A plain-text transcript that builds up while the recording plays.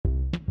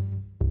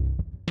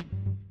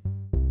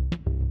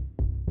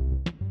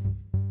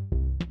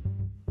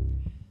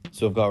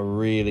So I've got a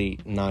really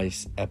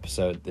nice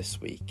episode this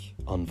week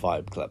on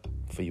Vibe Club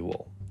for you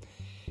all.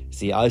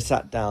 See, I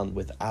sat down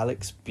with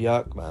Alex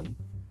Björkman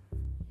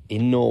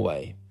in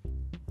Norway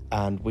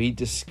and we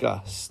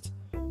discussed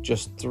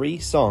just 3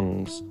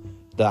 songs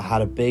that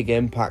had a big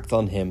impact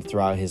on him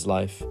throughout his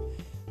life.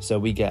 So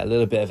we get a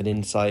little bit of an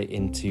insight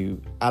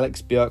into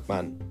Alex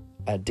Björkman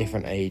at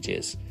different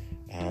ages,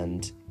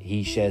 and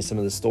he shares some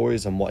of the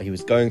stories on what he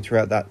was going through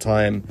at that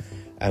time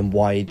and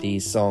why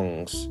these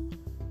songs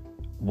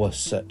was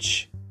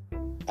such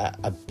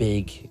a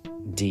big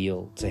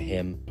deal to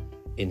him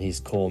in his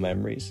core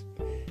memories.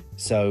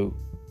 So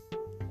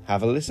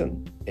have a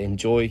listen,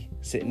 enjoy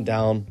sitting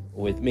down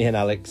with me and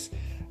Alex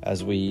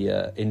as we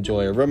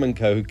enjoy a rum and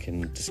coke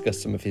and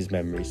discuss some of his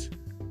memories.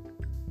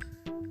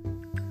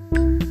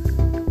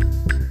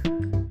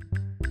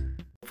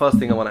 First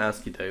thing I want to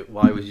ask you though,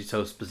 why was you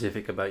so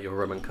specific about your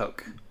rum and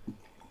coke?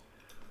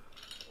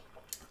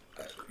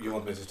 You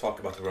want me to talk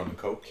about the rum and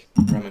coke?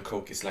 Rum and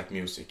coke is like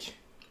music.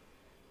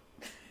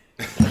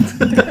 Do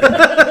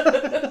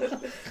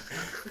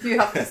you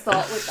have to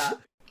start with that?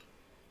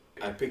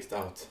 I picked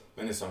out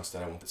many songs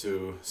that I wanted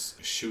to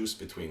choose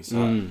between,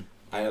 so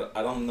I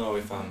don't know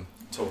if I'm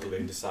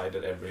totally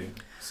decided every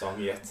song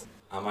yet.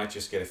 I might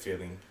just get a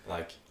feeling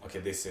like, okay,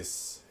 this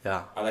is...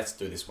 Yeah. Let's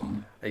do this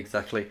one.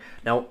 Exactly.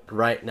 Now,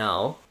 right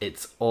now,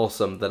 it's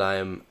awesome that I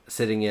am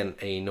sitting in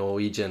a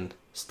Norwegian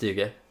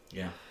studio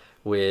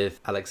with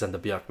Alexander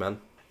Björkman,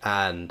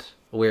 and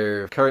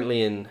we're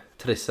currently in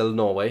Trysil,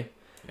 Norway,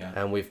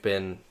 and we've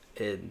been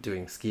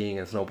doing skiing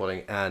and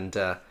snowboarding, and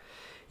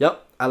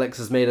Alex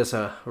has made us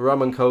a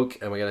rum and coke,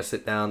 and we're going to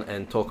sit down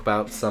and talk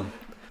about some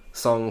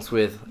songs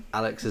with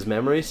Alex's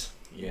memories,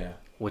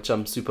 which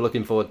I'm super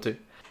looking forward to.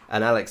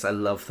 And Alex, I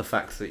love the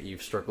fact that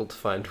you've struggled to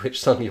find which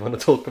song you want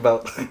to talk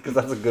about, because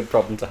that's a good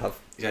problem to have.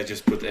 Yeah, I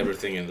just put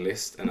everything in the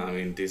list, and I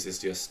mean, this is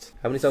just...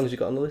 How many songs you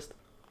got on the list?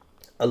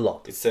 A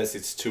lot. It says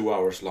it's 2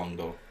 hours long,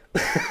 though.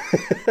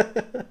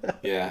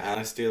 Yeah, and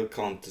I still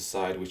can't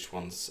decide which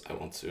ones I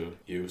want to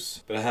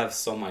use. But I have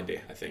some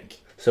idea, I think.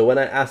 So when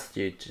I asked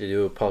you to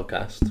do a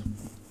podcast,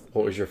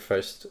 what was your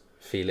first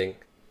feeling?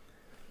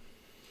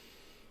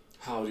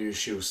 How do you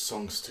choose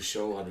songs to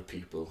show other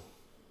people?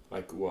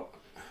 Like what?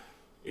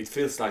 It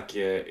feels like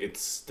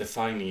it's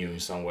defining you in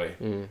some way.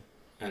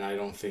 And I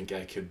don't think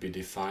I could be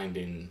defined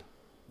in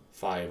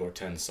 5 or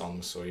 10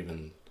 songs or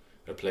even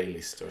a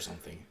playlist or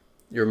something.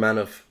 You're a man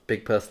of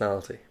big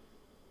personality.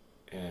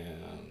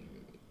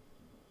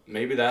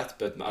 Maybe that,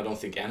 but I don't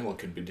think anyone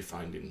could be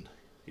defined in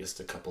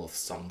just a couple of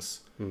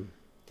songs.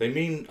 They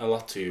mean a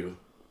lot to you,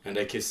 and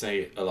they can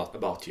say a lot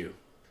about you.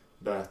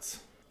 But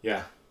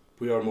yeah,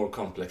 we are more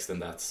complex than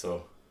that.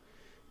 So,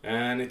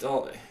 and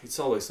it's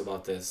always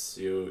about this.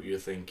 You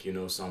think you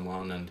know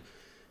someone, and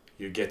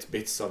you get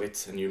bits of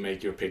it, and you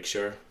make your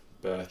picture.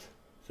 But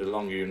the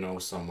longer you know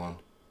someone,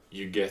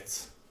 you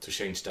get to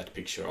change that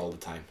picture all the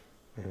time.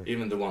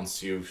 Even the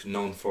ones you've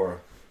known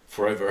for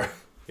forever.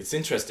 It's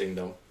interesting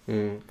though.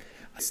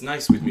 It's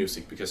nice with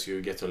music because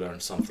you get to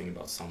learn something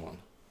about someone.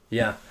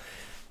 Yeah,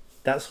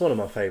 that's one of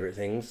my favourite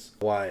things.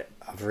 Why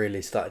I've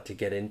really started to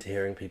get into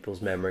hearing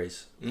people's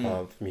memories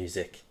of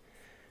music.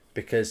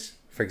 Because,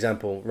 for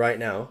example, right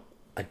now,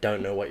 I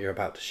don't know what you're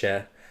about to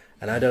share,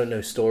 and I don't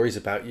know stories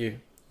about you.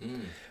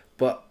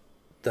 But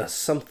there's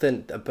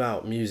something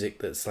about music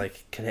that's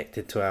like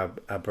connected to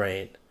our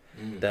brain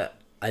that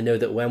I know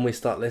that when we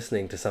start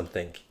listening to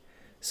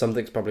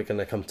something's probably going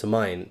to come to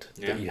mind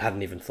that you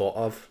hadn't even thought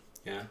of,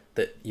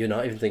 that you're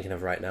not even thinking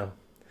of right now.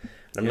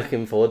 And I'm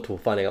looking forward to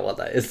finding out what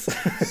that is.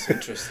 It's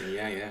interesting,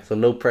 yeah. So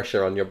no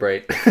pressure on your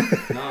brain.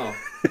 No.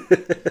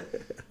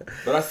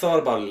 But I thought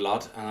about it a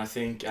lot, and I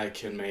think I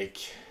can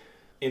make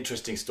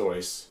interesting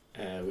stories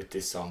with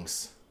these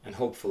songs. And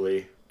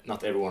hopefully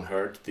not everyone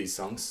heard these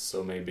songs,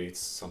 so maybe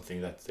it's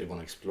something that they want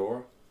to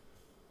explore.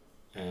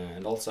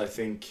 And also I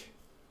think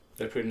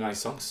they're pretty nice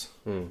songs.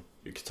 You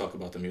could talk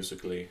about them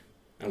musically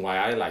and why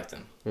I like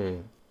them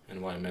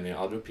and why many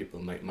other people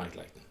might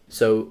like them.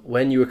 So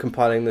when you were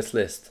compiling this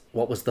list,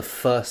 what was the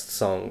first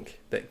song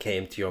that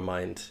came to your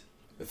mind?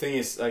 The thing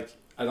is, like,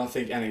 I don't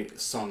think any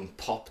song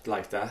popped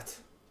like that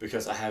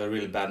because I have a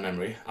really bad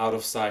memory. Out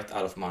of sight,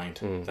 out of mind.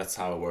 That's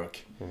how I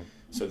work.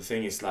 So the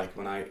thing is, like,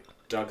 when I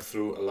dug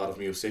through a lot of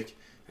music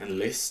and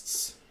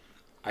lists,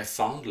 I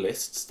found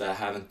lists that I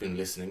haven't been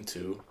listening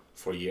to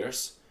for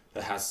years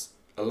that has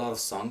a lot of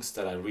songs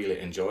that I really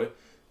enjoy,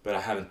 but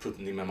I haven't put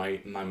them in my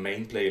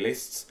main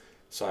playlists,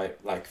 so I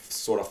like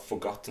sort of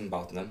forgotten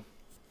about them,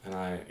 and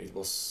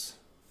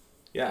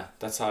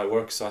that's how I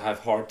work. So I have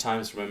hard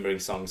times remembering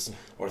songs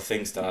or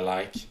things that I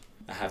like.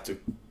 I have to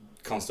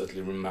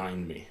constantly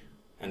remind me,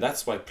 and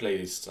that's why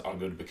playlists are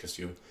good, because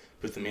you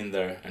put them in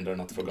there and they're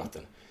not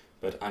forgotten.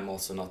 But I'm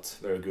also not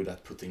very good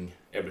at putting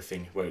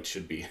everything where it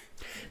should be.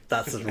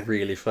 That's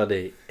really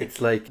funny. It's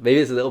like, maybe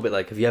it's a little bit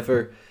like, have you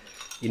ever,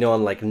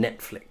 on like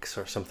Netflix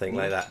or something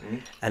like that,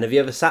 and have you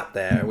ever sat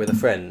there with a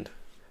friend,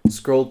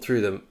 scrolled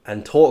through them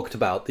and talked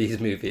about these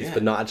movies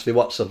but not actually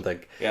watched something?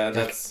 Yeah,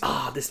 that's...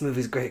 Like, this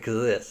movie's great because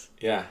of this.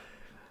 Yeah.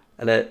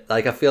 And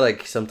I feel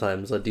like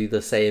sometimes I do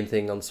the same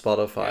thing on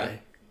Spotify,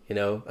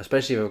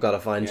 especially if I've got to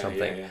find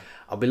something. Yeah.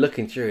 I'll be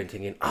looking through and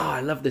thinking,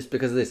 I love this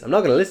because of this. I'm not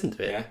going to listen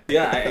to it.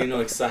 Yeah, I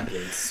know exactly.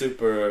 It's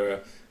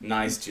super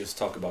nice to just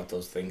talk about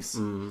those things.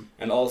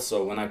 And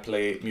also, when I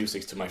play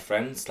music to my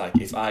friends, like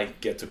if I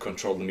get to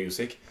control the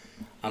music,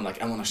 I'm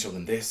like, I want to show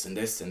them this and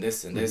this and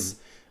this and this.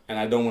 And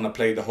I don't want to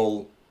play the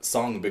whole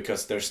song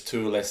because there's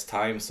too less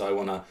time, so I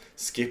want to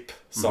skip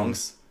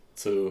songs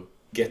to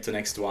get to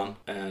next one,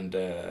 and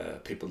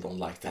people don't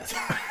like that.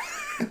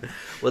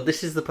 Well,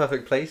 this is the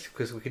perfect place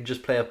because we can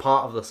just play a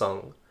part of the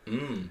song.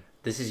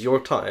 This is your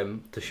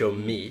time to show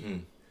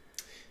me.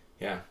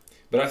 Yeah,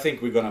 but I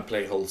think we're gonna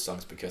play whole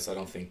songs because I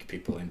don't think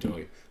people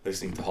enjoy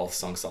listening to half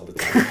songs all the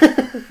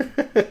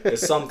time.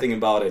 There's something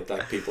about it,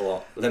 like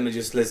people, let me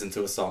just listen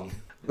to a song.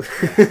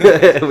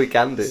 We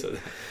can do. So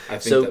I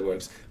think that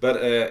works.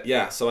 But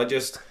so I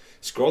just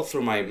scrolled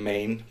through my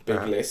main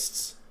big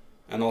lists,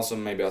 and also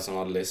maybe some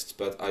other lists,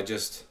 but I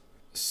just,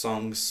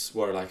 songs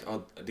were like,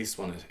 oh, this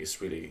one is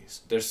really,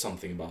 there's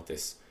something about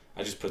this.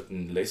 I just put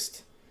in the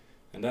list.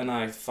 And then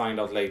I find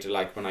out later,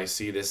 like when I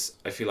see this,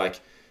 I feel like,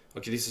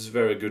 okay, this is a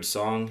very good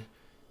song,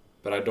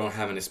 but I don't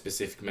have any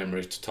specific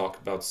memory to talk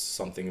about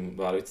something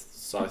about it.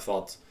 So I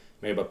thought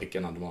maybe I'll pick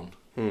another one.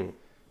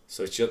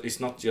 So it's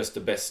not just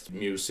the best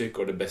music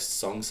or the best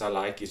songs I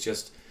like. It's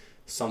just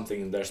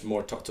something there's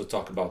more to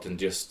talk about than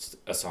just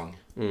a song.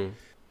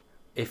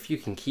 If you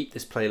can keep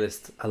this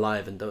playlist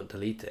alive and don't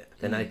delete it,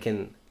 then I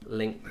can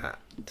link that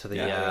to the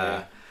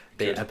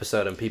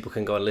episode, and people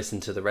can go and listen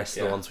to the rest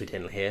of the ones we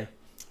didn't hear.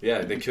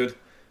 Yeah, they could.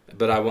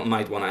 But I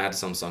might want to add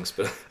some songs,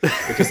 but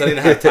because I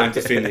didn't have time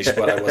to finish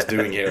what I was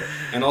doing here.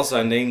 And also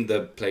I named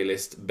the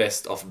playlist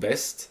Best of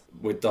Best,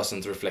 which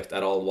doesn't reflect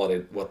at all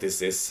what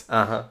this is.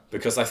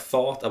 Because I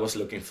thought I was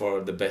looking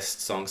for the best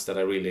songs that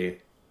I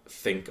really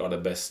think are the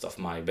best of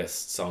my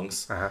best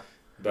songs.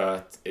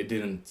 But it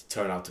didn't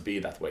turn out to be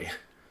that way.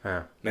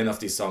 Many of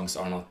these songs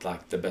are not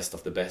like the best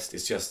of the best.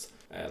 It's just,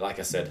 like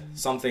I said,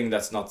 something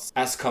that's not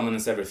as common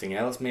as everything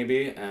else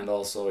maybe, and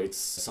also it's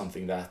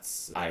something that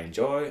I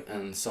enjoy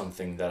and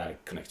something that I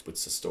connect with,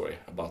 a story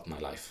about my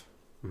life.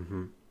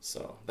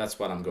 So that's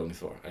what I'm going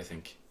for, I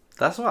think.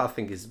 That's what I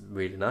think is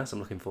really nice. I'm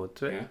looking forward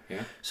to it.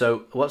 Yeah.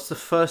 So what's the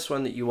first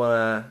one that you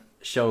want to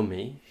show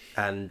me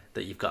and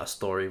that you've got a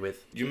story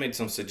with? You made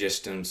some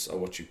suggestions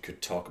of what you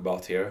could talk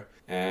about here,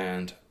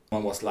 and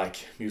one was like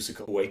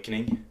musical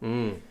awakening.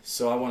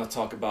 So I want to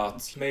talk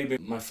about maybe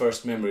my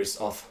first memories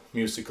of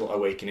musical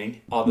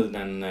awakening, other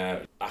than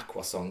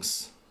Aqua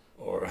songs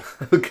or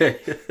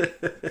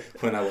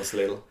when I was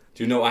little.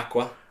 Do you know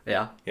Aqua?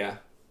 Yeah.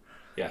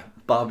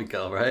 Barbie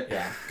Girl, right?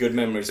 Yeah, good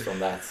memories from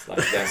that, like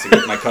dancing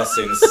with my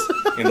cousins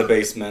in the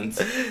basement.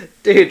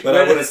 Dude, but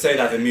I wouldn't say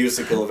that a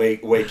musical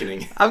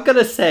awakening. I'm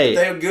gonna say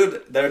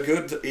they're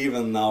good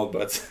even now,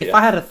 but if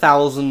I had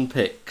 1,000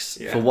 picks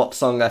for what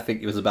song I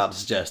think he was about to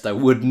suggest, I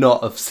would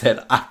not have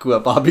said Aqua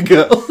Barbie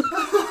Girl.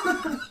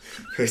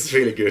 It's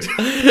really good.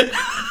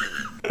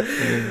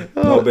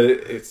 No, but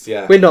it's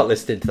We're not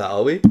listening to that,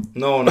 are we?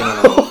 No.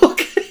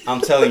 I'm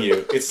telling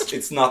you,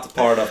 it's not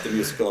part of the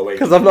musical awakening.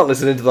 Because I'm not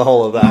listening to the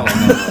whole of that.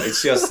 No.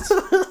 It's just,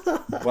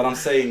 what I'm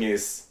saying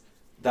is,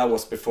 that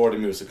was before the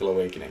musical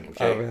awakening,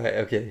 okay? Oh, right,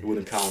 okay. It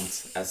wouldn't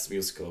count as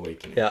musical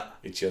awakening. Yeah.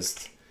 It's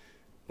just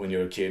when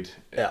you're a kid.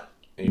 Yeah.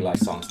 And you like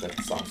songs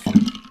that sound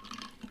funny.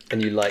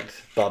 And you liked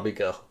Barbie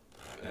Girl.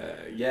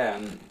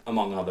 And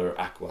among other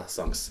Aqua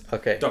songs.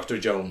 Okay. Dr.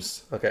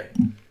 Jones. Okay.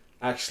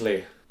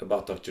 Actually,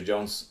 about Dr.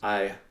 Jones,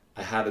 I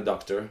had a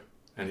doctor,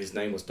 and his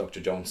name was Dr.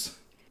 Jones.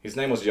 His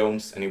name was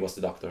Jones, and he was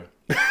the doctor.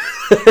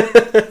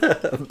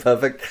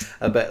 Perfect.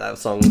 I bet that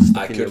song's...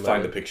 I could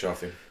find a picture of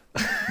him.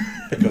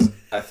 Because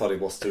I thought it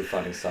was too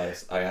funny, so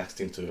I asked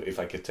him if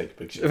I could take a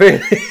picture.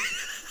 Really?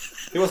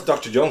 He was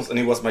Dr. Jones, and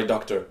he was my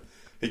doctor.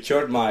 He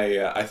cured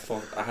my... I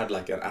thought I had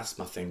like an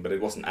asthma thing, but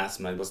it wasn't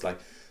asthma. It was like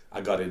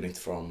I got it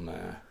from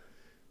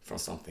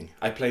something.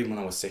 I played when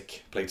I was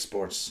sick. Played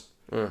sports,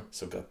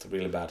 so it got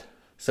really bad.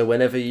 So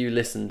whenever you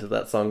listen to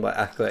that song by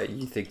Aqua,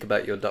 you think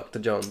about your Dr.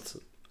 Jones?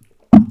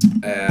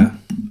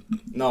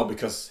 No,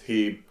 because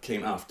he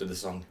came after the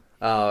song.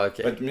 Oh,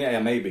 okay. But yeah,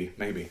 maybe.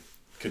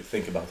 Could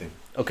think about him.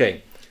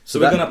 Okay. So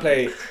we're gonna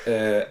play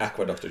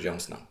Aqua Dr.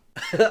 Jones now.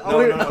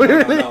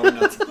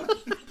 No.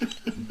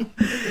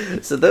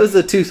 So those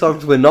are two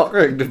songs we're not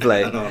going to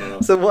play. No.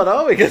 So what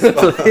are we going to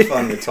play? It's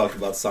fun to talk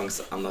about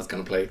songs I'm not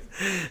going to play.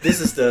 This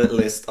is the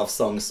list of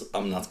songs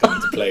I'm not going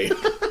to play.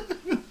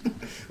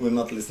 We're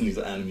not listening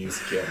to any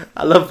music here.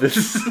 I love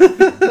this.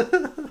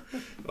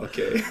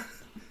 Okay.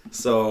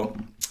 So,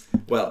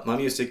 well, my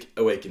music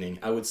awakening,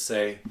 I would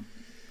say,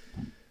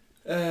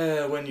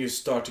 when you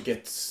start to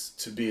get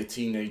to be a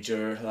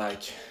teenager,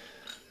 like,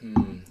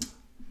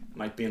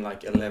 might be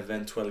like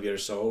 11, 12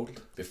 years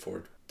old,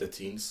 before the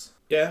teens.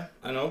 Yeah,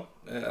 I know.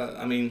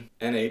 I mean,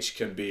 an age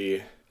can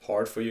be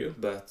hard for you,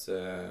 but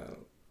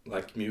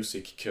like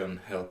music can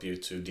help you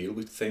to deal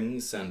with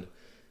things, and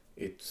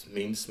it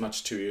means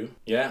much to you.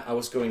 Yeah, I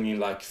was going in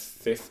like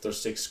 5th or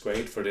 6th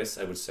grade for this,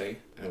 I would say,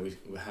 and we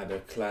had a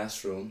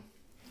classroom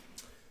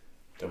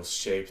that was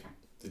shaped.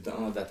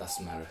 No, that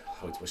doesn't matter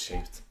how it was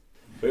shaped.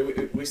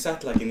 We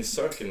sat like in a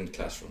circle in the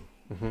classroom.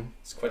 Mm-hmm.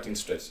 It's quite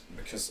interesting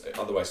because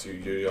otherwise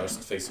you are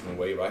just facing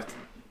away, right?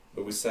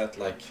 But we sat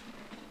like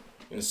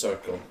in a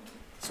circle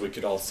so we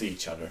could all see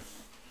each other.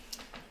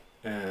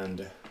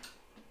 And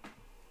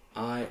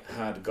I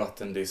had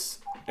gotten this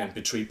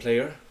MP3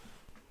 player.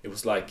 It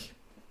was like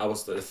I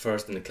was the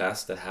first in the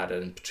class that had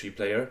an MP3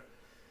 player.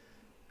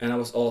 And I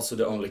was also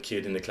the only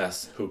kid in the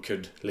class who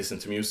could listen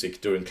to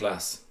music during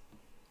class.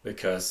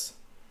 Because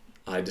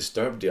I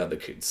disturbed the other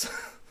kids.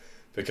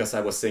 Because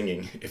I was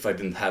singing if I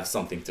didn't have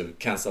something to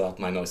cancel out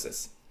my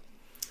noises.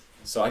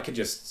 So I could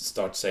just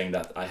start saying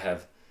that I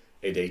have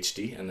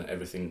ADHD and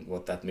everything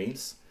what that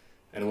means.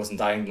 And it wasn't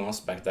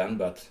diagnosed back then,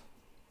 but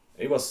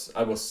I was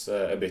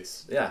a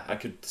bit, I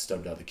could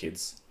disturb the other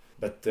kids.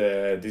 But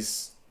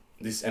this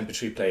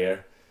MP3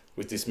 player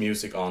with this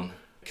music on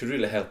could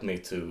really help me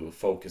to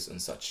focus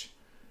and such.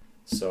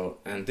 So,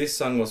 and this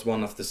song was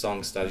one of the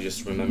songs that I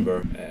just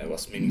remember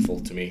was meaningful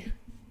to me.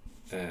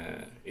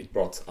 It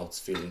brought out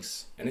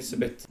feelings, and it's a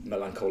bit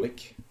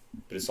melancholic,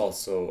 but it's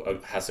also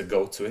has a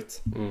go to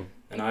it.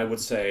 And I would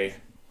say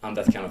I'm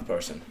that kind of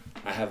person.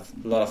 I have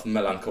a lot of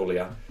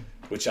melancholia,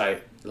 which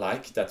I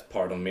like, that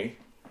part of me,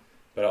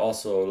 but I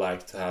also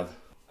like to have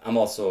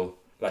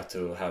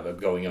a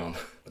going on.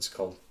 What's it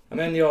called? I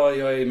mean, jag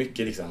är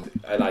mycket liksom.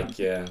 I like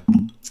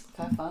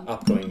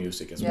upgoing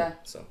music as well.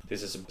 So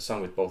this is a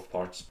song with both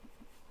parts.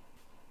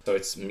 So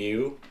it's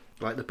Mew.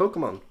 Like the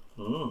Pokemon.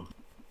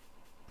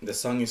 The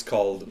song is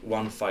called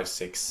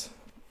 156.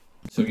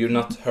 So you've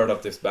not heard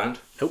of this band?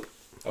 Nope.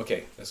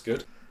 Okay, that's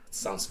good. It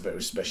sounds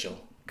very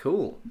special.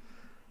 Cool.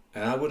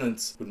 And I would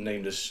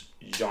name this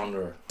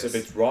genre. It's a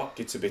bit rock,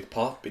 it's a bit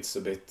pop, it's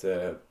a bit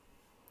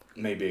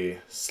maybe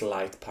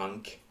slight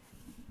punk.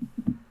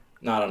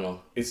 No, I don't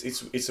know.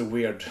 It's a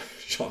weird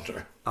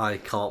genre. I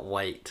can't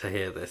wait to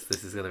hear this.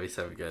 This is going to be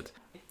so good.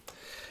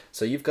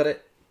 So you've got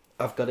it.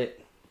 I've got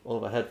it. All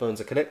of our headphones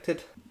are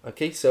connected.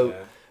 Okay, so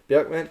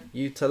Björkman,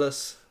 you tell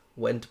us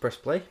when to press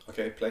play.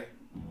 Okay, play.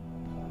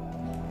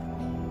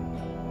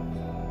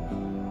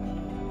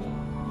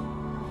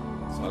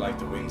 So I like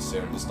the winds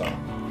here in the start.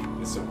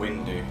 It's a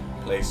windy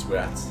place we're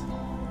at.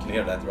 You can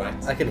hear that, right?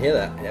 I can hear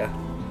that, yeah.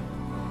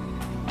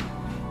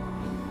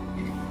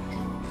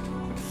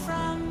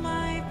 From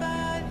my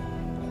bed,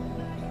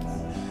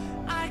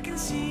 I can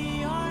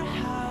see your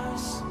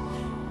house,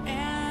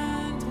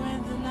 and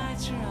when the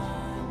lights are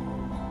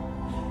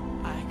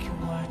on, I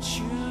can watch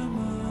you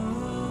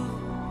move.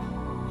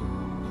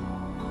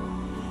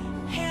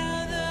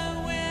 Hear the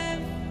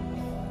wind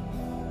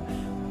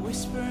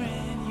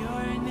whispering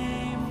your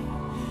name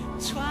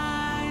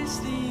twice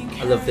the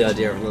I love the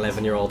idea of an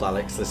 11-year-old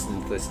Alex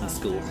listening to this in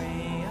school.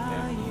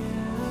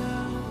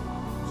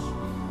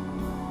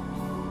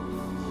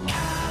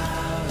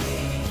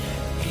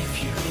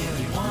 If you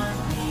really want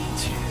me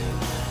to,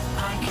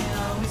 I can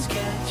always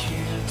get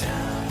you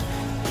down.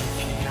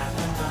 If you got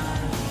the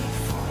money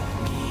for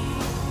me,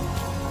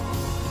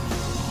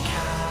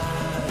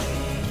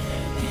 Cali,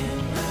 in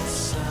the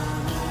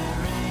summer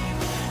rain,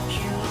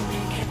 you and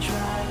me can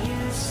dry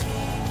your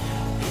sea.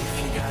 If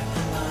you got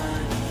the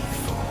money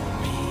for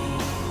me,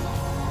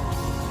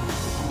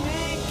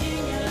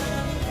 making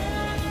up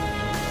for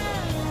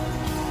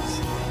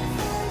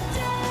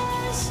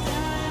distant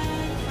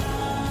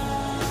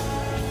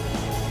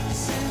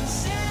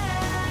sunset.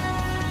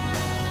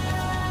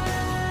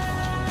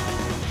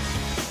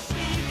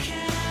 We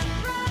can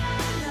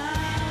run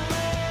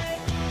away,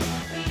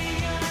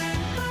 leave your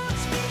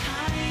books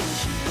behind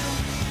you.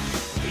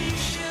 We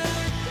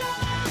should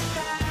look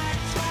back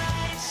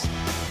twice,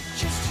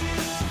 just to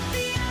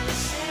be on the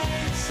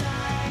safe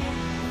side.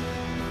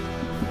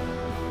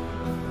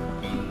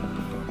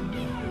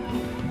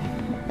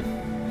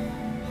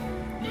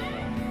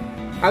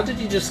 How did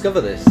you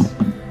discover this?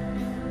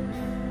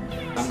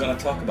 I'm gonna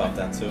talk about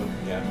that too,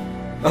 yeah.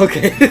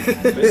 Okay.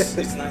 But it's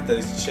nice that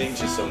it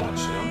changes so much,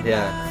 you know?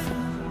 Yeah.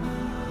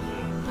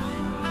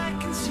 I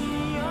can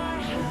see your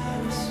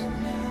house,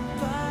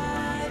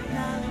 but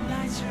now the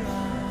lights are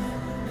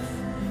off,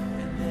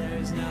 and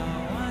there's no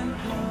one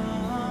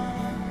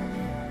home.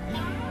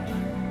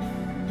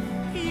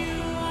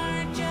 You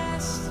are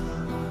just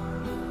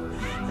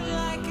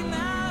like an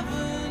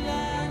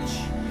avalanche,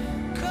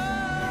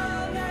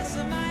 cold as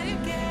a mighty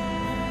gas.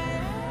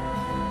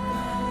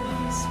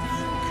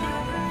 I'm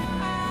covered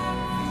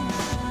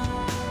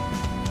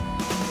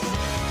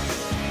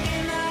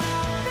in a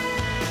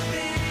big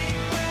way.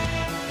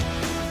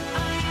 I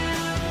am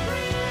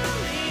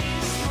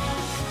really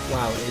small.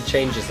 Wow, it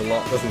changes a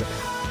lot, doesn't it?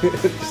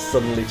 It just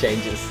suddenly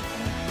changes.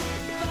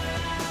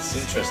 It's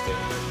interesting.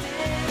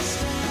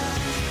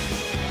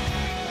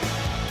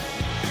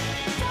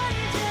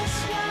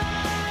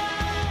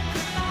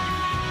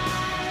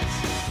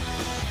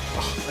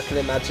 Oh, I can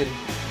imagine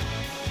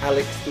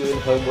Alex doing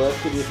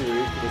homework in his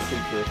room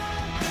listening to it.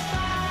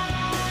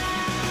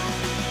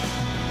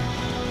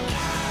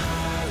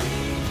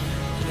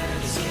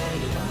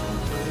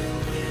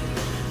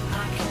 I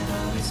can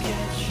always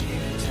get you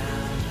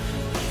down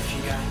if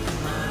you got the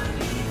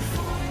money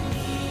for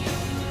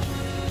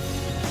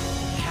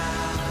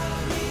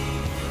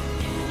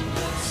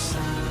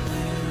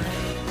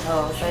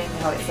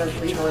how it says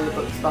leave all your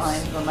books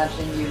behind. I'm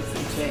imagining you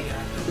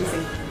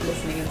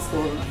listening in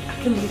school. I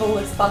can leave all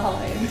this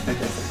behind.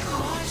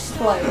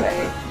 Fly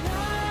away.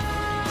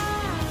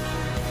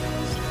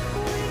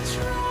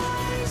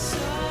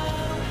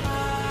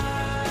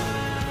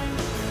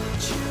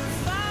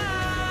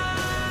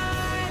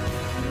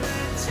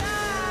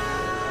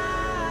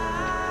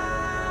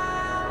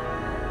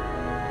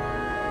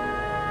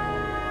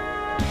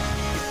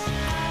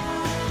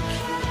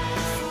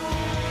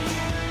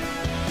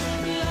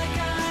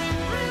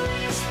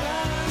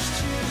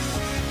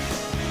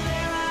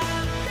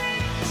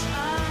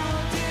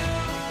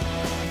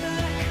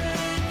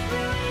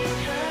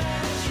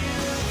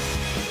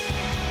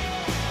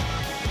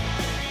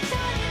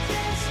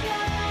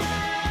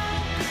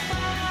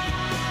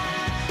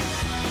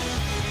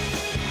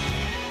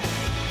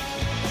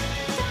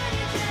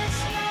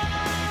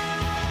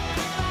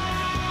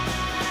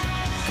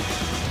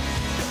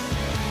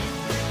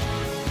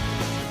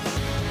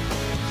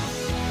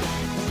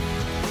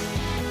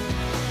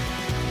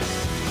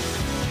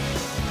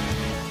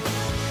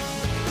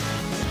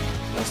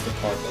 That's the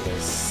part where they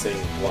sing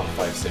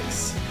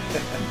 156.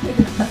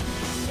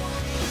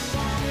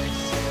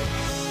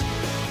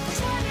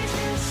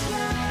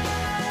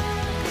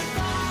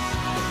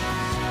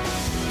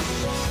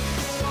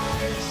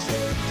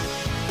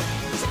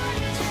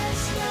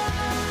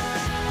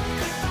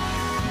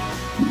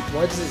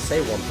 Why does it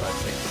say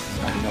 156?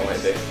 I have no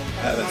idea.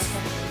 I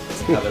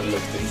haven't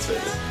looked into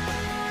it.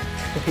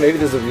 Maybe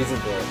there's a reason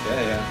for it.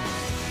 Yeah.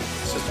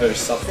 It's just very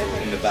subtle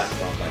in the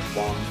background, like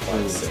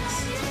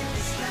 156.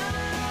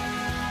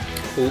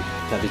 Cool.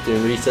 Gabby's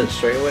doing research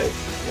straight away.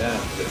 Yeah,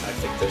 I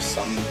think there's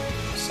something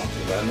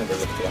that I never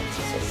looked it up,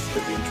 so it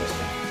could be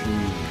interesting.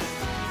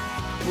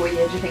 What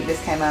year do you think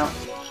this came out?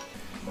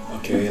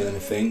 Okay, let me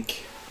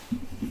think.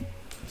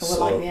 I would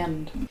like the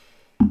end.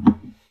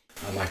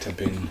 I might have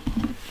been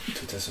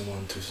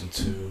 2001,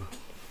 2002.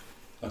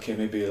 Okay,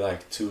 maybe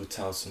like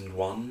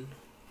 2001.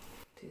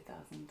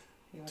 2000.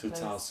 You were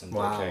 2000.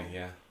 Wow. Okay,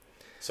 yeah.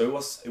 So it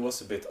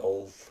was a bit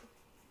old,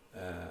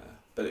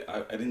 but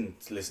I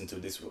didn't listen to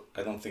this.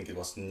 I don't think it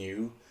was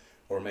new,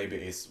 or maybe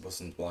it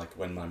wasn't like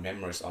when my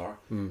memories are.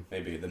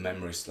 Maybe the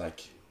memories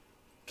like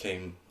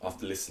came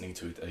after listening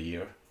to it a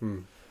year.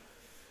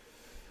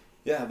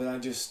 Yeah, but I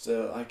just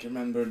I can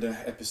remember the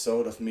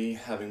episode of me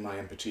having my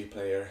MP3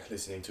 player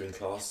listening to in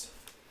class.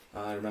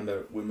 I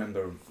remember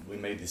we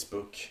made this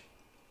book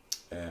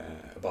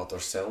about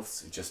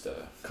ourselves. It's just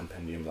a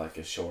compendium, like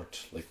a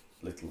short, like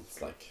little,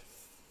 like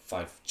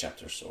 5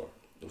 chapters or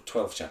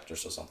 12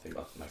 chapters or something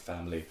about my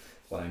family,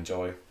 what I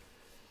enjoy.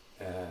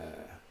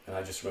 And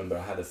I just remember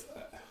I had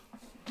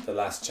the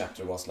last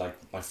chapter was like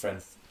my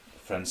friends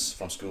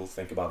from school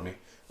think about me.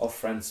 Or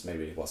friends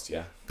maybe it was,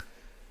 yeah.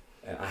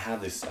 And I have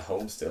this at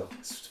home still.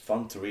 It's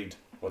fun to read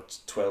what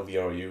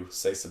 12-year-old you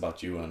says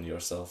about you and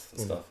yourself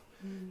and stuff.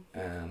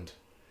 And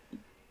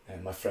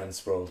my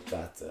friends wrote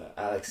that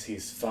Alex,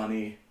 he's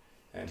funny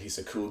and he's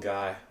a cool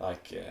guy,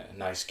 like a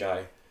nice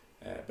guy,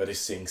 but he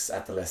sings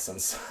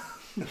adolescence.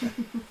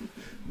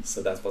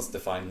 So that's what's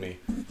defined me,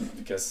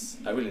 because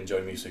I really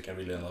enjoy music. I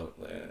really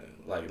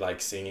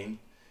like singing.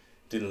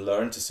 Didn't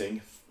learn to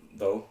sing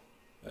though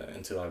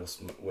until I was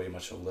way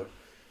much older,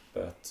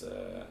 but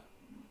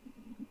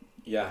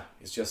yeah,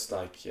 it's just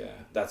like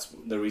that's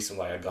the reason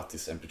why I got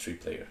this MP3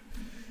 player.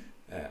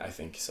 I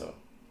think so,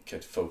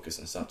 could focus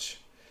and such.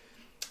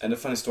 And the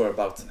funny story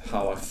about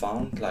how I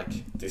found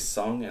like this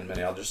song and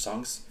many other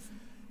songs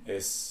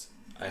is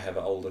I have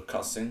an older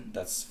cousin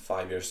that's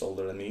 5 years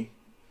older than me.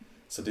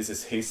 So this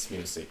is his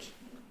music.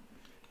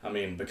 I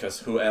mean, because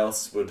who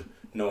else would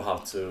know how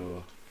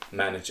to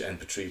manage an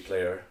MP3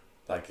 player?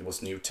 Like it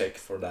was new tech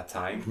for that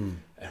time.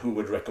 Who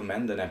would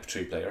recommend an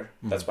MP3 player?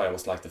 That's why I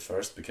was like the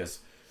first, because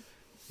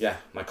yeah,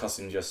 my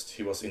cousin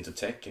he was into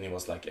tech and he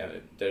was like,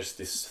 there's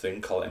this thing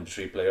called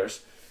MP3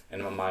 players.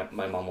 And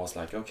my mom was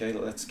like, okay,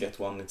 let's get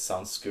one, it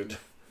sounds good.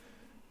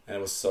 And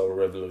it was so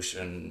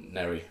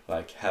revolutionary,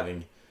 like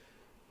having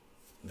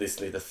this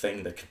little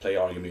thing that could play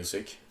all your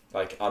music.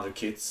 Like other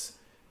kids,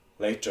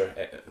 later,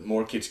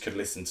 more kids could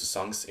listen to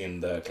songs in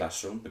the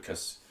classroom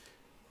because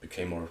it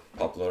became more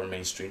popular,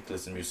 mainstream to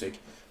listen to music.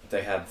 But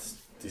they had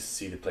these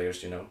CD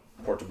players,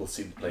 portable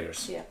CD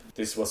players. Yeah.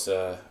 This was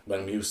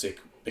when music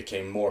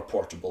became more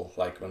portable,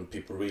 like when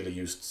people really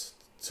used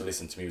to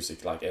listen to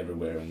music like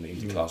everywhere in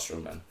the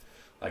classroom. And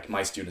like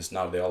my students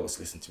now, they always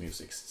listen to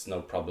music. It's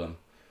no problem.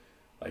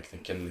 Like they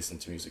can listen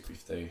to music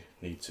if they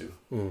need to.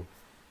 Do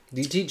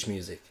you teach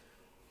music?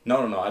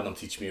 No, I don't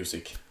teach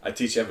music. I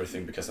teach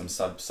everything because I'm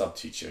sub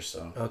teacher.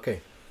 So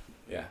Okay.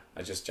 yeah,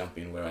 I just jump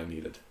in where I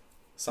need it.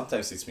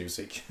 Sometimes it's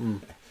music,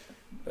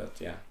 but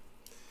yeah.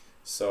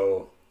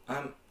 So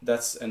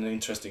that's an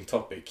interesting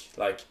topic.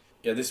 Like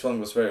yeah, this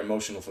one was very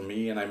emotional for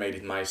me, and I made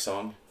it my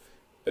song,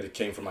 but it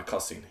came from my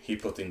cousin. He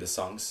put in the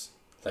songs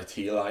that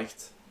he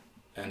liked.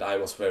 And I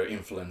was very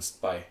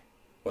influenced by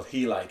what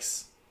he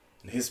likes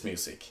in his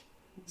music.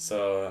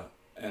 So,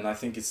 and I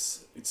think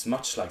it's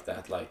much like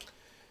that. Like,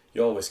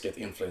 you always get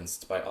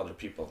influenced by other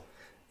people.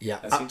 Yeah,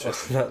 That's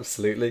interesting.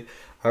 absolutely.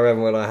 I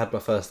remember when I had my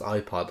first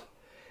iPod,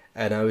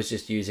 and I was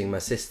just using my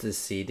sister's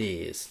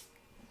CDs,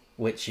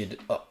 which you'd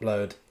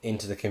upload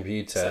into the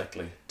computer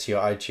Exactly. to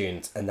your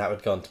iTunes, and that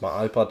would go onto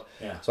my iPod.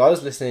 Yeah. So I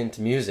was listening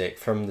to music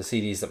from the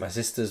CDs that my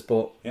sisters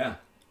bought, Yeah.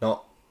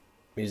 not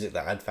music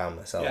that I'd found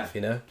myself, Yeah.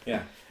 you know?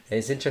 Yeah. And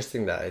it's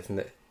interesting that, isn't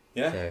it?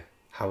 Yeah. You know,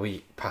 how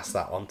we pass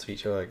that on to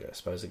each other, I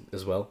suppose,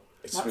 as well.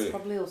 It's That's really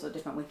probably also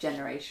different with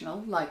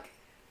generational. Like,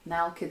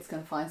 now kids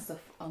can find stuff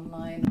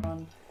online or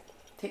on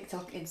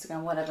TikTok,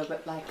 Instagram, whatever,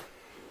 but like,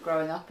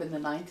 growing up in the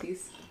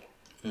 90s,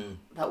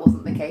 that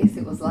wasn't the case.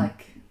 It was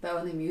like, the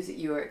only music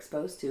you were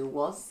exposed to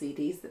was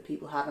CDs that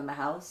people have in the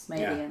house,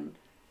 maybe Yeah. in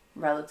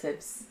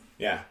relatives.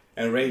 yeah,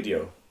 and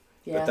radio.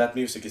 Yeah. But that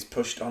music is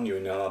pushed on you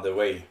in another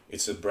way.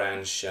 It's a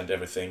branch and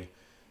everything.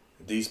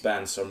 These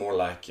bands are more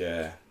like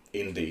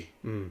indie,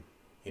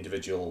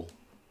 individual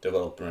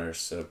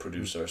developers,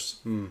 producers.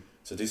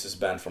 So this is a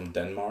band from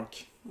Denmark,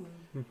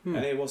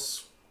 and it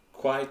was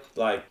quite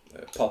like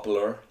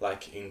popular.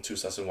 Like in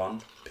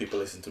 2001, people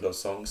listened to those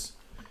songs.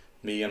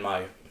 Me and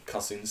my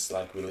cousins,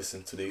 like, we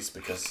listened to these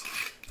because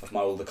of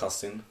my older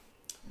cousin.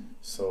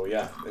 So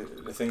yeah,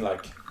 the thing,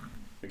 like,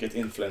 you get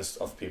influenced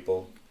of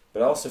people,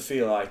 but I also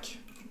feel like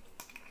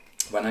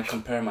when I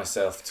compare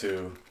myself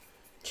to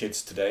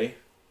kids today,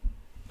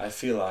 I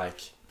feel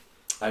like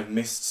I've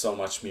missed so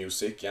much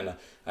music, and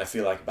I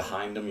feel like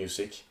behind the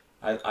music.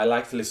 I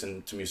like to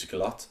listen to music a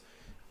lot,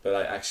 but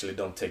I actually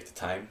don't take the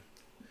time.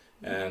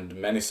 And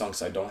many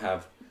songs I don't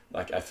have,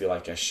 like, I feel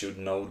like I should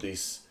know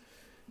these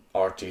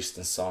artists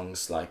and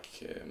songs, like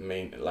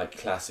like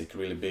classic,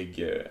 really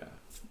big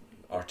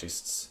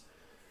artists,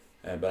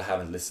 but I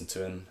haven't listened to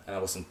them, and I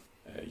wasn't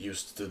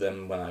used to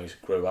them when I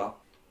grew up.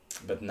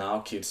 But now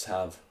kids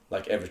have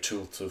like every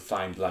tool to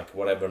find like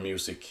whatever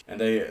music, and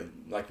they,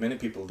 like many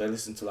people, they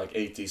listen to like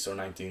 80s or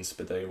 90s,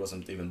 but they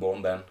wasn't even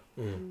born then.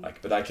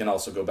 Like, but I can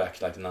also go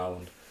back like now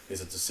and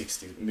listen to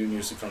 60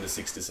 music from the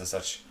 60s and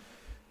such.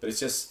 But it's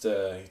just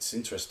it's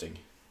interesting,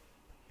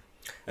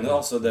 and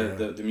also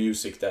the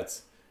music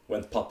that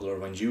went popular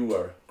when you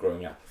were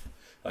growing up,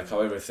 like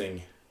how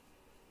everything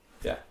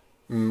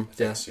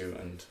affects you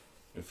and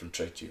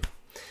infiltrate you.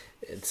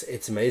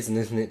 It's amazing,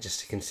 isn't it,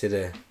 just to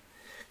consider,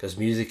 because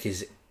music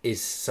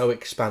is so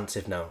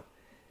expansive now.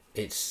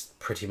 It's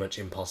pretty much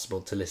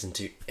impossible to listen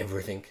to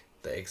everything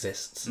that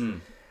exists.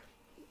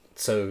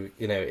 So,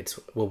 you know, it's,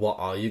 well, what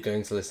are you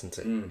going to listen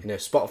to? You know,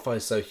 Spotify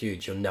is so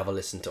huge, you'll never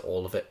listen to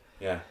all of it.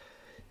 Yeah.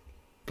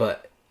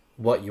 But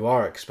what you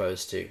are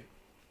exposed to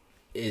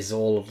is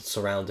all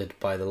surrounded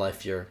by the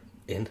life you're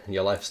in, and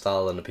your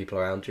lifestyle and the people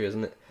around you,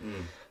 isn't it?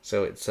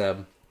 So it's,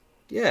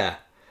 yeah.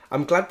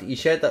 I'm glad that you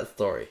shared that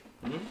story.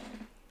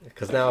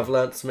 Because now I've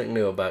learnt something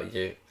new about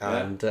you.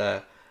 And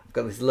I've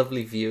got this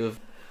lovely view of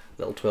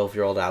little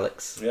 12-year-old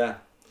Alex. Yeah.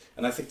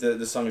 And I think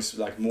the song is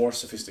like more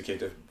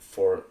sophisticated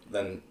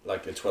than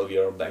like a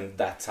 12-year-old in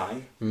that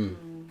time.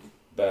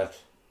 But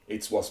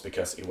it was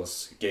because it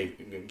was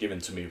given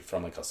to me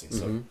from my cousin.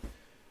 So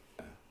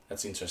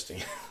that's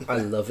interesting. I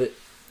love it.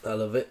 I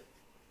love it.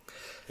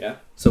 Yeah.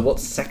 So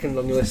what's second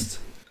on your list?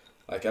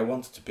 Like, I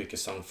wanted to pick a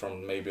song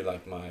from maybe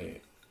like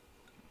my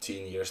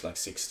teen years, like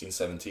 16,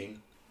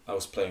 17. I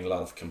was playing a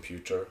lot of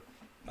computer.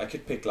 I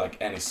could pick like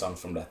any song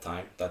from that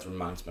time that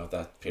reminds me of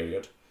that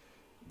period.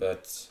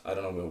 But I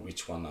don't know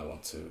which one I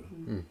want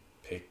to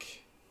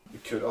pick. We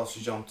could also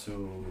jump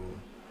to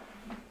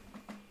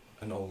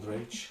an older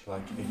age,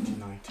 like 18,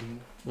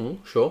 19.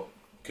 Sure.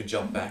 Could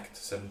jump back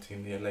to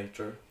 17 years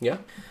later. Yeah.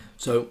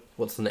 So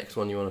what's the next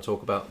one you want to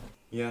talk about?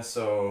 Yeah,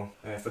 so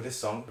for this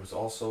song, it was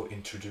also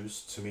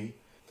introduced to me,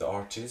 the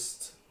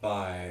artist,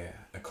 by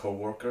a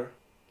co-worker.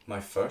 My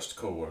first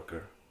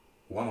co-worker.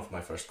 One of my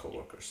first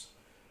co-workers.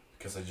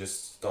 Because I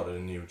just started a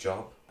new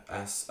job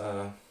as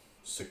a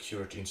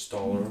security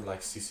installer, like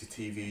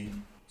CCTV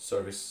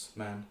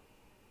serviceman.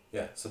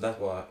 Yeah, so that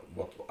was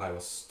what I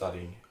was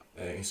studying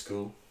in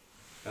school.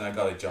 And I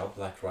got a job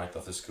like right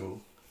after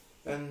school.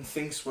 And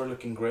things were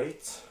looking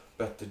great,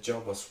 but the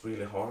job was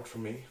really hard for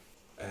me.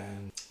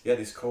 And yeah,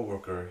 this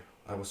co-worker,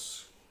 I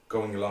was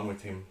going along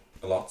with him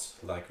a lot,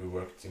 like we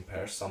worked in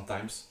pairs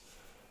sometimes.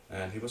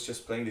 And he was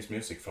just playing this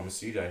music from a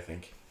CD, I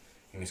think,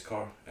 in his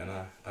car. And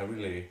I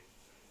really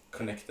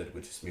connected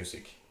with his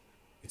music.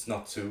 It's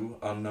not too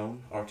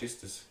unknown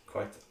artist, it's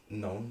quite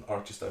known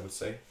artist, I would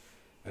say.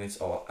 And it's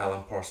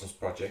Alan Parsons'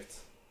 project.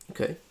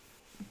 Okay.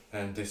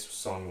 And this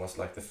song was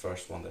like the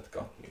first one that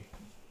got me.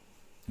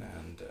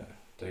 And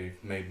they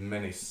made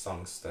many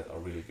songs that are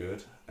really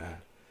good and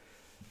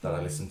that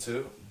I listen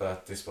to,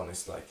 but this one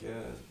is like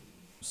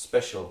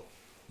special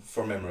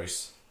for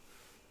memories.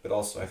 But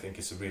also I think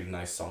it's a really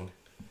nice song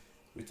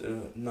with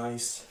a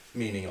nice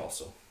meaning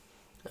also.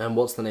 And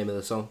what's the name of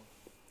the song?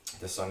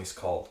 The song is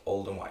called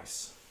Old and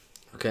Wise.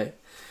 Okay.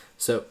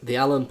 So the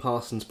Alan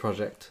Parsons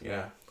Project.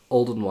 Yeah.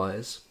 Old and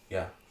Wise.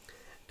 Yeah.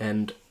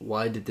 And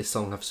why did this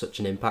song have such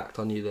an impact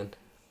on you then?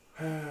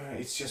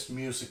 It's just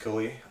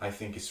musically, I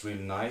think it's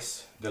really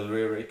nice. The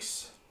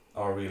lyrics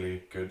are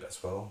really good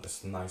as well.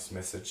 It's a nice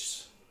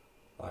message.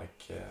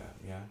 Like,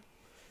 yeah.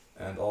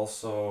 And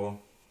also,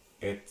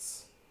 it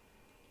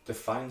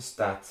defines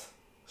that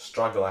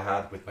struggle I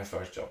had with my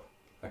first job.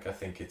 Like I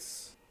think it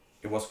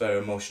was very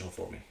emotional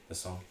for me, the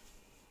song.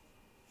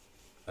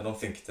 I don't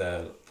think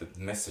the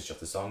message of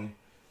the song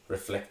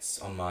reflects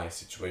on my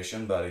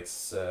situation, but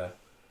it's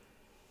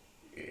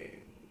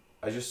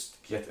I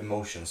just get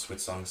emotions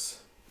with songs.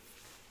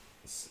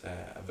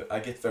 I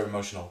get very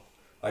emotional.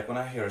 Like when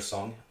I hear a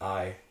song,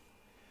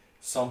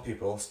 some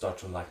people start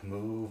to like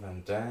move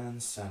and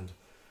dance and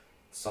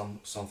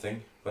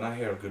something. When I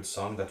hear a good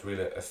song that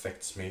really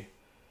affects me,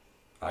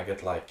 I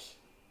get like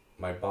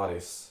my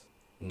body's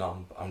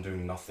numb. I'm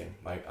doing nothing.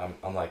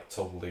 I'm like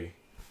totally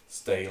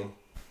stale,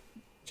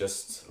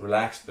 just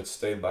relaxed but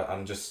stale. But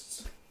I'm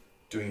just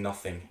doing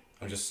nothing.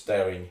 I'm just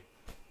staring,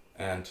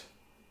 and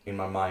in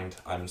my mind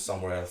I'm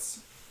somewhere else.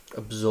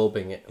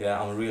 Absorbing it.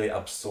 Yeah, I'm really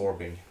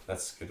absorbing.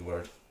 That's a good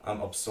word.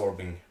 I'm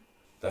absorbing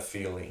the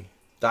feeling.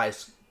 That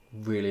is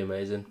really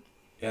amazing.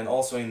 And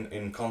also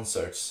in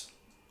concerts,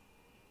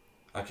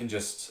 I can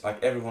just,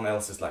 like everyone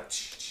else is like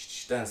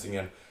dancing,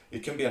 and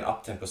it can be an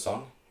up-tempo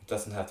song. It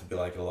doesn't have to be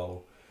like a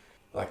low,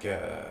 like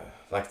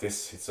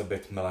this. It's a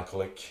bit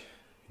melancholic.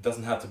 It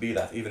doesn't have to be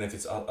that. Even if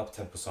it's an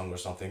up-tempo song or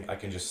something, I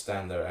can just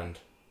stand there and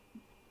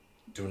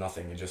do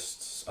nothing and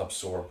just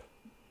absorb.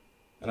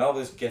 And I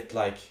always get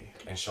like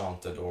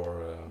enchanted,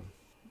 or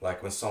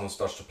like when someone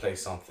starts to play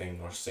something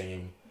or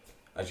singing,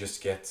 I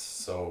just get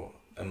so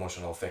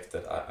emotional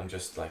affected. I'm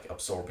just like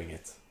absorbing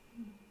it.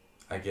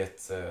 I get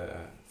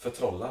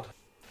förtrollad.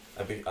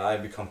 I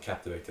become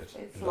captivated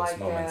It's in those like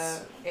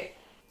moments.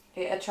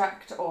 it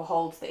attracts or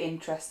holds the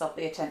interest of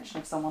the attention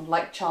of someone,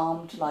 like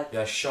charmed, like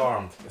Yeah,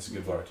 charmed is a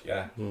good word.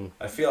 Yeah,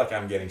 I feel like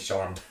I'm getting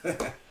charmed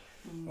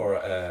or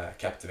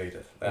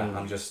captivated.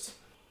 I'm just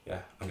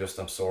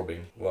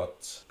absorbing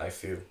what I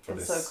feel for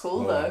It's this. so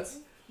cool moment.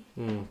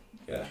 Mm.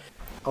 Yeah,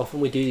 Often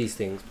we do these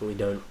things, but we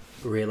don't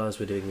realise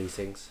we're doing these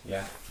things.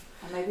 yeah,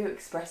 and maybe we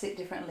express it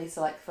differently.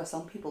 So like for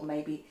some people,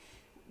 maybe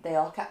they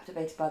are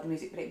captivated by the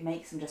music, but it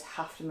makes them just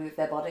have to move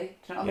their body.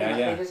 Do you know what I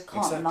mean? Like they just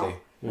can't not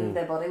move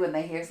their body when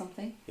they hear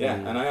something. Yeah,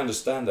 and I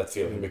understand that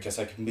feeling because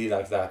I can be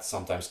like that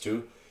sometimes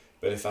too.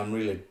 But if I'm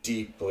really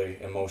deeply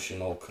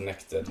emotional,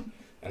 connected,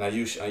 and I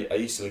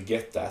easily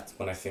get that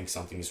when I think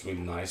something is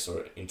really nice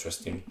or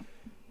interesting,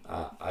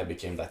 I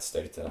became that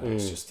state that I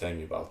was just telling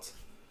you about.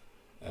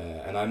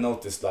 And I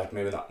noticed like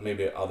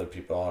maybe other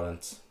people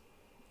aren't.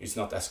 It's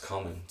not as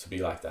common to be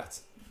like that.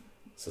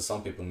 So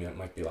some people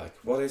might be like,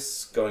 "What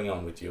is going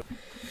on with you?"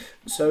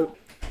 So,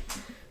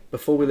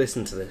 before we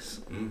listen to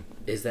this,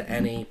 is there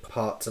any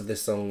parts of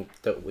this song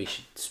that we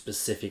should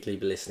specifically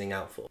be listening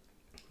out for?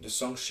 The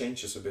song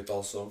changes a bit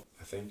also,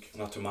 I think.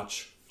 Not too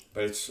much,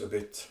 but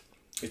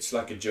it's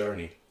like a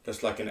journey.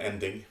 There's like an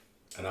ending,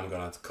 and I'm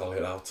gonna call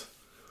it out.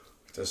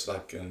 There's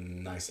like a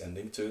nice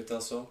ending to it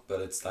also,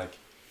 but it's like,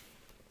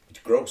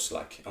 it grows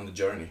like on the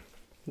journey.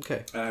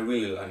 Okay. And I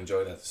really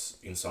enjoy that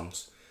in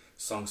songs.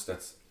 Songs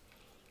that,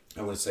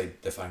 I would say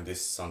define this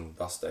song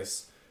thus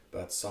days,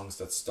 but songs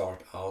that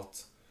start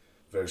out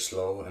very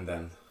slow and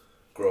then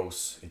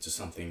grows into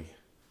something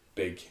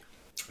big.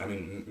 I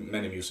mean,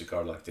 many music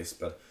are like this,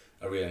 but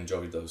I really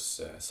enjoy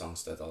those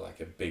songs that are like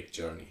a big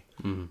journey.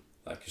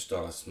 Like you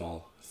start as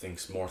small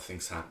things, more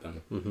things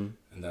happen,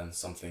 and then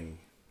something,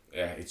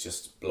 it's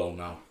just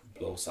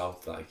blows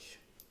out like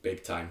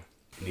big time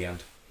in the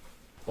end.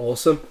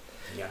 Awesome.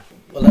 Yeah.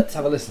 Well, let's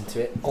have a listen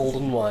to it. Old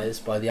and Wise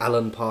by the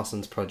Alan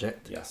Parsons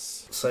Project.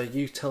 Yes. So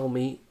you tell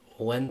me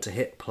when to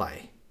hit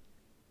play.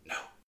 No.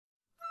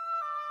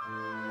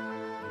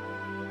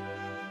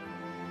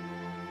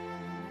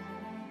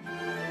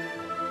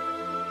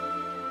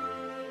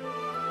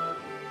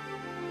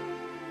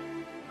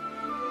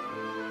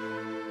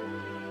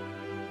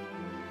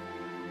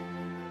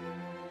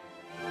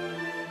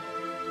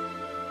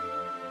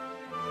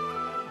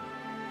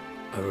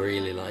 I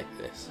really like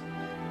this.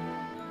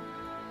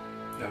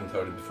 You haven't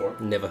heard it before?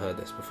 Never heard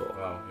this before.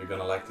 Wow, you're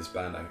gonna like this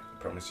band, I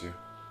promise you.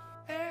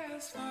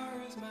 As far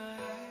as my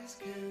eyes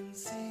can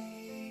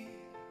see,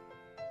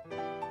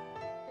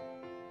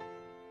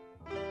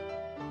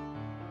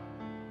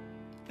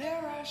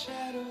 there are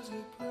shadows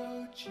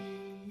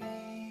approaching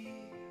me.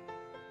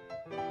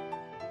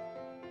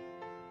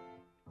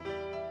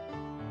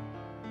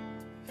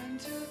 And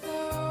to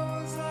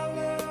those I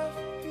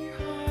left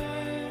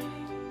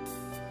behind,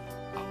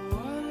 I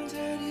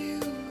wanted you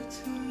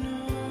to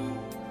know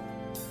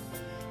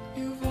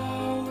you've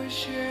always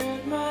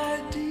shared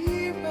my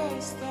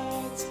deepest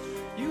thoughts.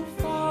 You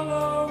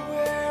follow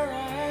where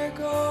I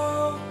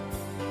go.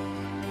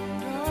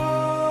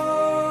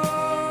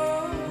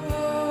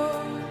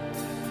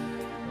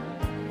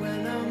 And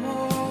when I'm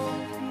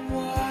old and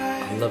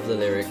wise, I love the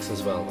lyrics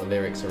as well. The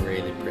lyrics are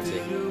really pretty.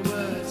 little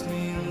words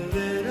mean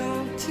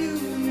little to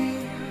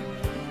me.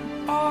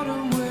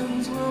 Autumn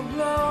winds will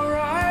blow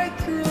right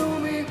through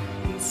me.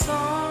 And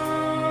someday,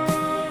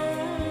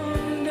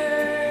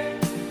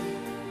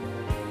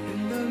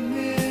 in the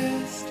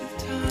mist of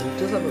time, It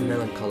does have a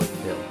melancholic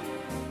feel.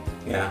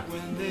 Yeah.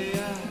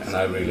 And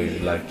I really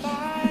like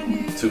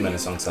too many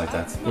songs like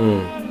that.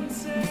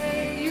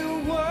 say you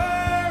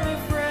were a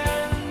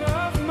friend of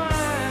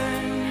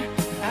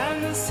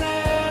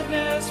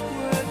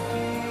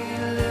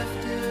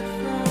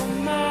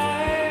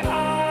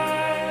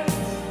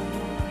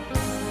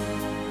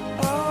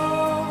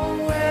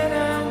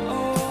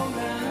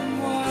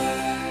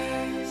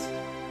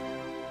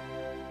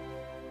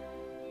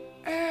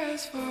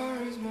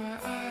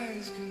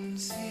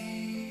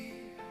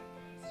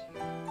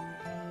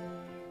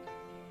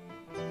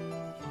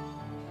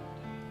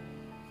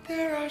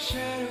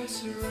shadows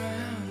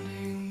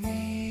surrounding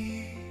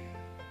me.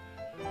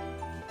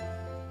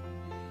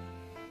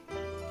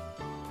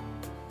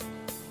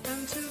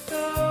 And to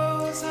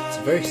those It's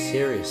a very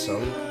serious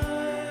song.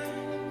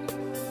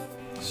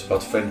 It's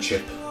about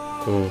friendship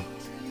and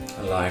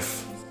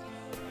life.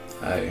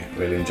 I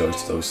really enjoyed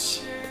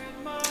those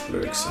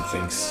lyrics and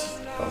things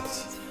about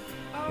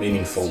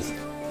meaningful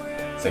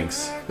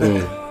things.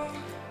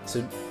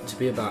 So to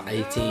be about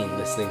 18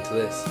 listening to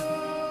this.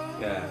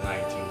 Yeah,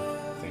 19,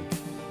 I think.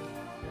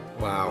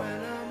 Wow.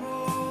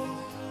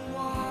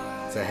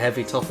 It's a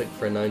heavy topic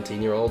for a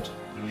 19-year-old.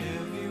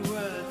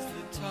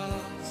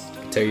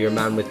 So you're a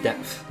man with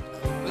depth.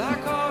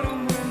 like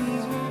autumn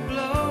winds will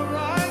blow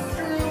right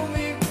through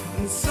me.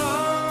 And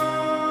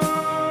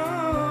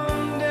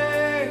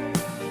someday,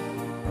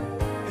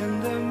 in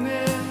the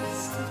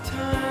midst of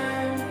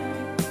time,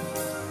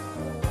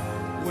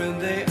 when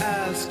they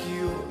ask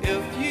you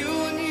if you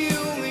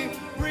knew me,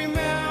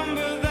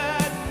 remember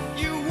that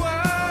you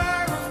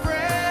were a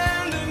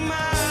friend of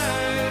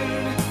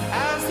mine.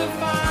 As the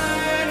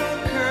final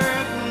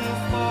curtain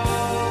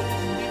falls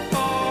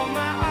before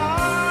my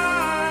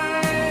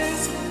eyes,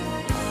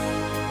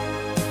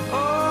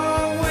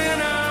 oh, when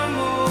I'm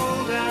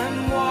old and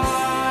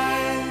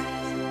wise.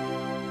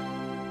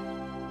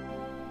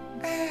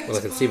 Well, I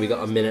can see we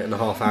got a minute and a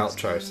half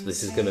outro, so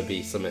this is going to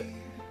be something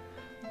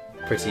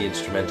pretty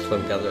instrumental,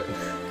 I'm gathering.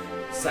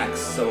 Sax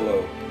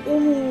solo.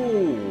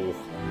 Ooh!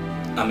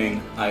 I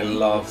mean, I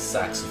love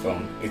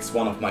saxophone. It's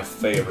one of my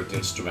favorite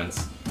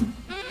instruments.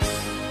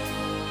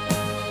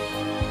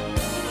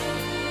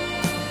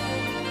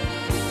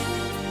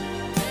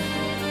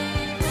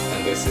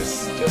 And this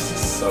is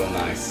just so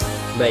nice.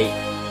 Mate,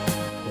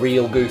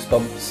 real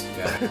goosebumps.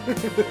 Yeah,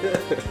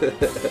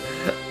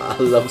 I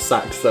love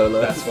sax solo.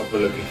 that's what we're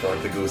looking for,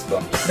 the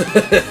goosebumps.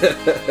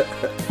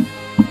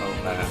 Oh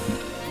man,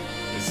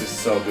 this is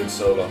so good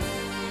solo.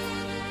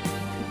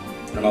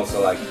 And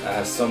also, like, I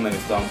have so many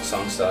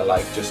songs that I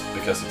like just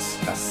because it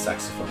has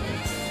saxophone in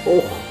it.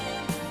 Oh,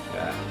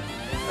 Yeah,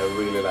 I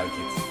really like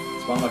it.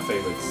 It's one of my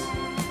favorites.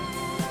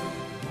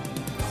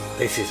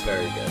 this is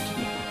very good.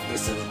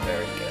 This is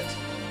very good.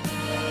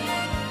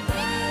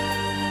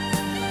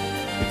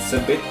 It's a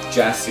bit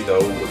jazzy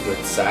though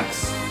with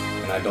sax,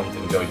 and I don't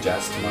enjoy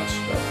jazz too much,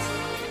 but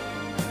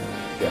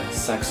yeah,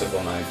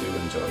 saxophone I do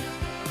enjoy.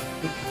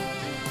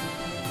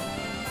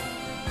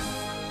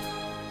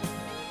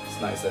 It's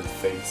nice that it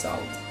fades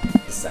out,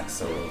 the sax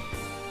solo.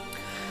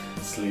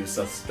 Just leaves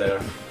us there.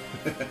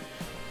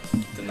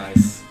 The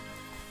nice.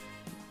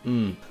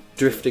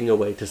 Drifting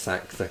away to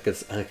sax, I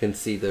can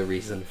see the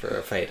reason for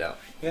a fade out.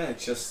 Yeah, it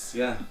just,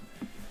 yeah.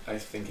 I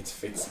think it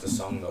fits the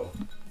song though.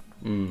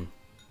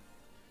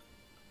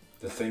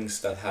 The things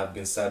that have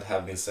been said,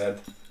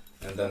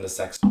 and then the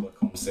sax solo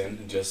comes in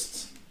and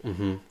just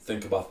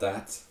think about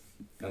that,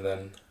 and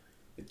then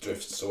it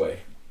drifts away.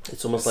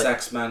 It's almost The like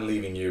sax man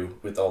leaving you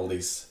with all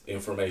this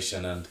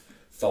information and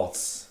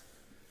thoughts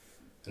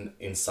and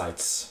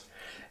insights.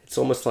 it's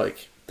almost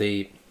like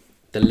the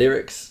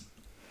lyrics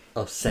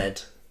are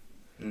said,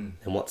 and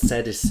what's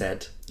said is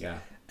said, Yeah.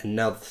 and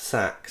now the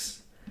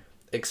sax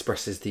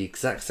expresses the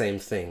exact same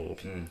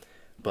thing,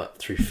 but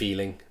through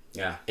feeling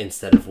Yeah.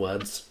 instead of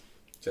words.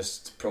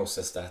 Just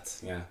process that.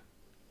 Yeah.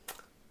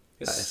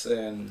 It's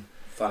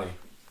funny.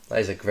 That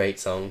is a great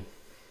song.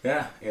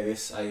 Yeah, it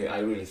is. I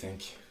really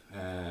think.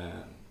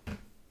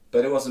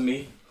 But it wasn't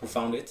me who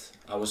found it.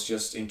 I was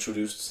just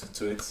introduced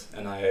to it,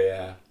 and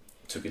I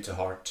took it to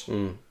heart.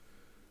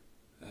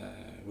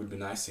 It would be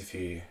nice if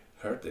he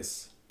heard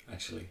this,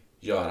 actually.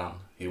 Göran,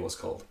 he was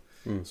called.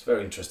 It's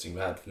very interesting.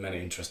 We had many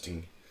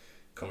interesting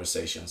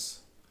conversations.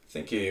 I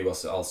think he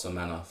was also a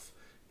man of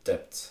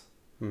depth.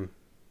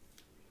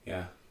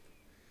 Yeah.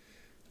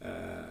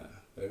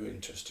 Very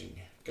interesting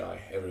guy.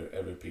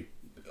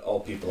 All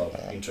people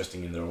are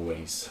interesting in their own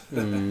ways.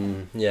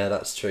 Yeah,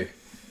 that's true.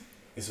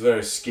 He's a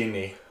very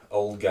skinny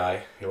old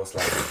guy. He was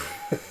like,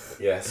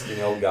 yeah,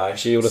 skinny old guy.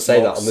 She ought to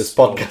say that on this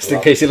Smokes podcast a in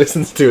lot. case he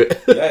listens to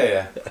it.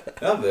 Yeah.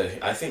 No, but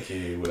I think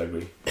he will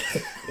agree.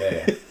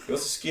 Yeah. He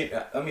was skinny.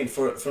 I mean,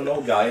 for an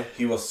old guy,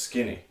 he was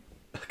skinny.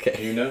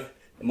 Okay. You know,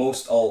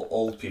 most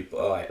old people,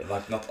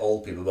 like not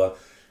old people, but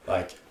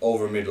like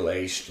over middle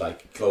aged,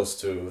 like close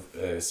to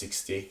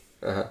 60.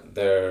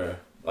 They're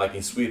like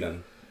in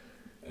Sweden.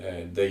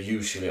 They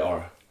usually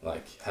are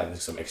like having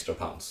some extra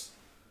pounds.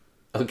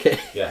 Okay.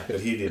 Yeah, but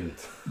he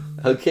didn't,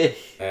 Okay.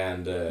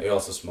 and he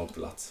also smoked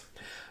a lot.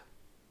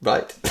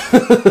 Right.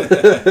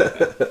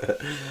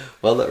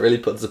 Well, that really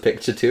puts a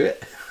picture to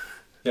it.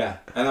 Yeah,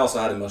 and also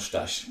had a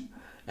mustache,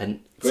 And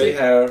grey so,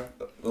 hair,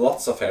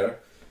 lots of hair,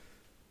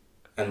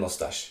 and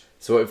mustache.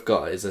 so what we've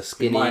got is a He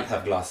skinny, might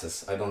have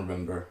glasses. I don't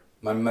remember.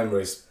 My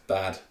memory is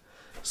bad.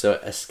 so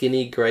a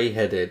skinny,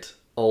 grey-headed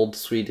old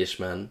Swedish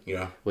man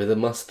Yeah, with a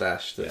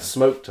mustache that Yeah.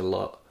 smoked a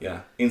lot.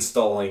 yeah.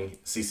 Installing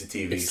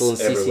CCTVs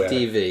Installing everywhere.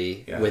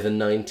 CCTV Yeah. with a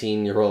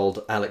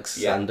 19-year-old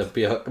Alexander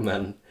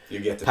Björkman You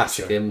get the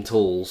passing picture. him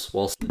tools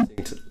whilst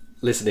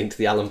listening to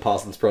the Alan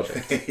Parsons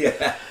Project.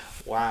 Yeah.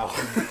 Wow.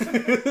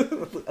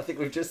 I think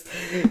we've just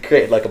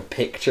created like a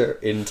picture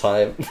in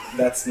time.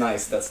 That's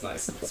nice. That's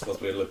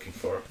what we're looking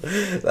for.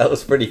 That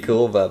was pretty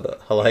cool, man.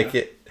 I like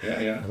it.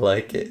 Yeah. I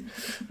like it.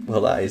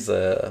 Well, that's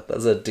a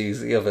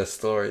doozy of a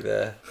story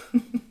there.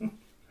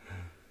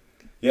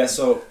 Yeah,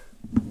 so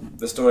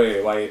the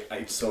story why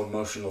it's so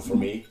emotional for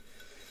me.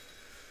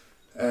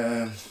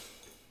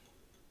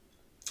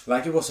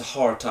 Like it was a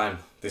hard time,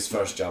 this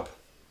first job.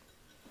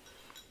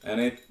 And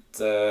it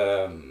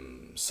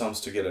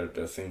sums together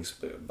the things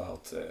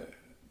about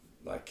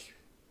like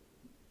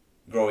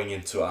growing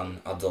into an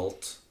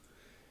adult,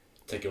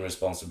 taking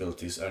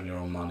responsibilities, earn your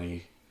own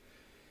money,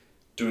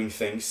 doing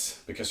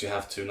things because you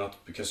have to,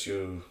 not because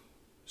you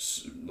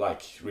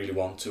like really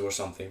want to or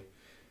something.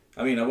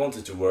 I mean, I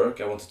wanted to work,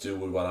 I wanted to do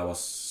what I was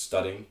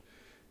studying,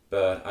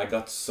 but I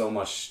got so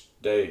much.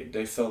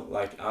 They felt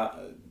like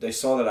they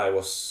saw that I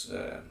was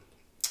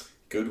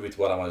good with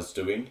what I was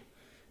doing,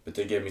 but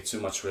they gave me too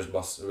much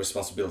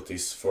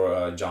responsibilities for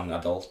a young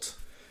adult,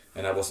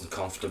 and I wasn't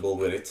comfortable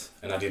with it,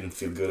 and I didn't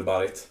feel good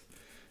about it.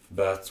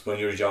 But when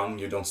you're young,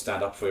 you don't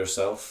stand up for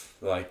yourself.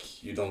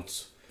 Like, you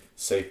don't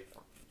say,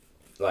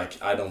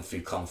 like, I don't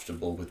feel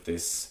comfortable with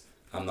this,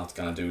 I'm not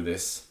gonna do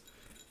this,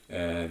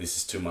 this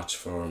is too much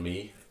for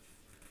me.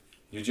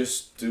 You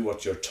just do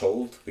what you're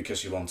told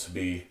because you want to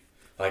be,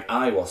 like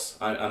I'm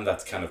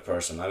that kind of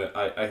person.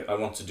 I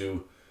want to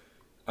do,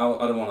 I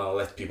don't want to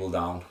let people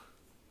down.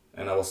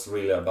 And I was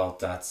really about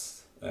that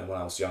when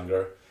I was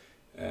younger.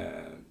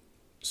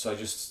 So I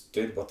just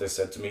did what they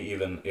said to me,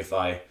 even if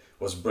I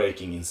was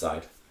breaking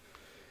inside.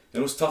 It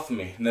was tough for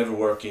me, never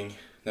working,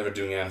 never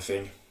doing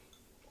anything,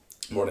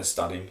 more than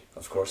studying,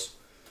 of course.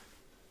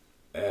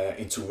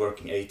 Into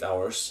working 8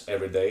 hours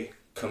every day,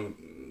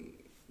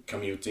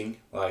 commuting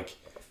like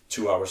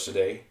 2 hours a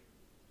day,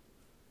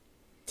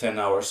 10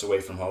 hours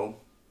away from home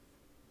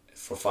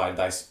for 5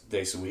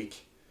 days a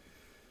week.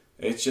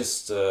 It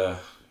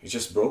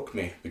just broke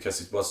me,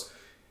 because it was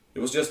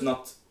just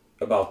not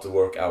about the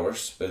work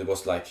hours, but it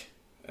was like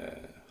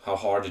how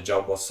hard the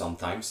job was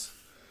sometimes.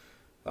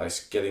 Like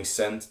getting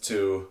sent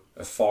to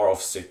a far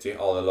off city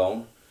all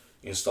alone,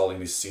 installing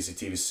this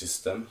CCTV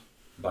system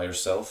by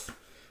yourself,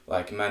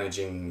 like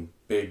managing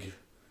big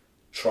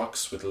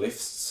trucks with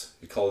lifts.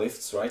 You call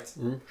lifts, right?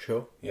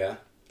 Sure. Yeah,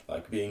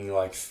 like being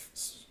like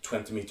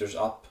 20 meters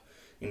up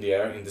in the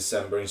air in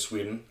December in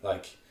Sweden,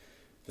 like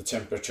the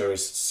temperature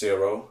is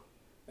 0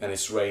 and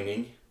it's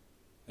raining,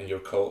 and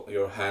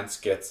your hands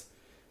get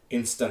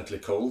instantly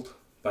cold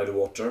by the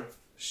water,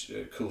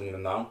 cooling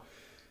them down,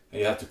 and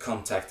you have to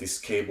contact these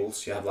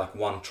cables. You have like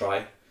one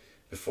try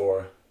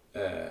before,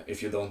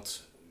 if you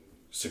don't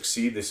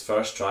succeed this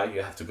first try,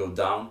 you have to go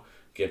down,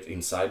 get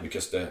inside,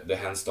 because the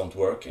hands don't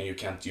work and you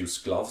can't use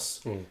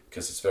gloves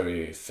because it's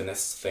very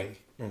finesse thing.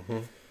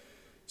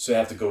 So you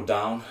have to go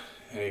down,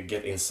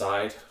 get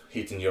inside,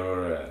 heat in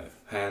your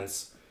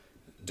hands,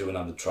 do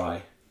another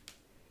try.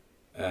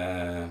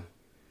 And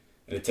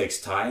it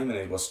takes time, and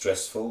it was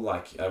stressful.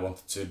 Like, I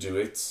wanted to do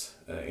it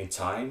in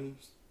time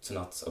to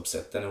not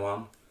upset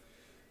anyone.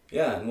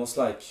 Yeah, and it was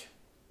like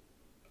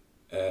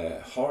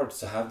hard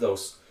to have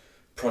those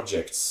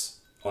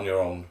projects on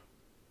your own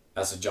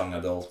as a young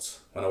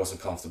adult when I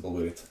wasn't comfortable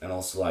with it. And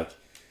also, like,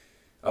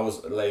 I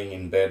was laying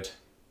in bed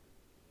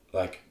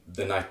like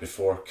the night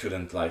before,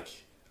 couldn't, like,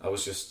 I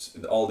was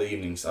just, all the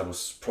evenings I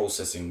was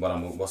processing what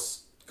I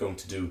was going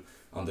to do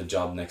on the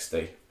job next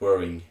day,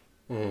 worrying.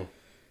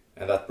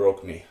 And that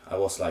broke me. I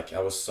was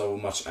so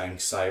much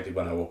anxiety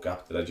when I woke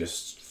up that I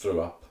just threw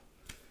up.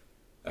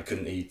 I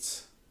couldn't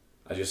eat.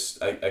 I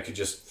could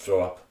just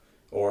throw up.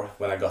 Or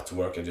when I got to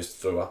work, I just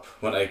threw up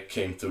when I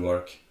came to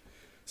work.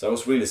 So I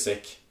was really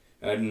sick,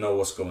 and I didn't know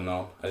what's going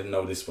on. I didn't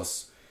know this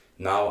was,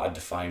 now I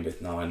defined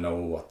it, now I know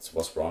what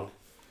was wrong.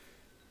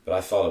 But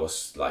I thought I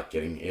was like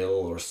getting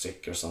ill or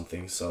sick or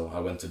something, so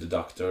I went to the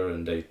doctor,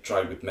 and they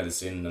tried with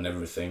medicine and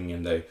everything,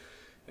 and they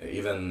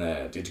even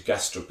did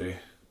gastroscopy,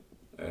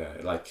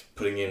 like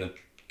putting in a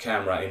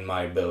camera in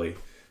my belly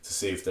to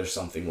see if there's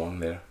something wrong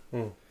there.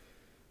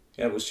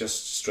 Yeah, it was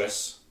just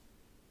stress.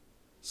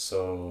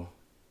 So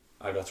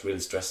I got really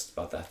stressed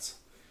about that.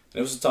 And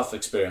it was a tough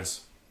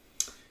experience.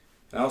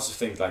 And I also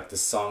think like the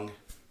song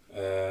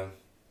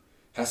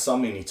has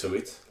some meaning to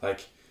it.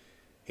 Like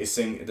the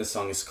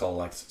song is called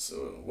like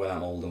When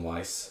I'm Old and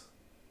Wise.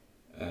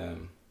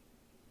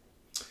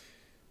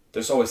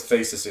 There's always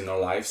phases in our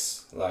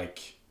lives,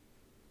 like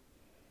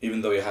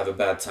even though you have a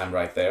bad time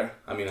right there.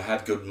 I mean, I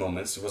had good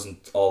moments. It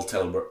wasn't all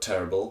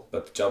terrible,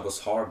 but the job was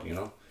hard, you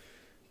know.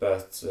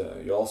 But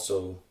you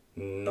also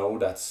know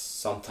that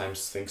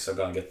sometimes things are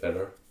gonna get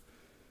better.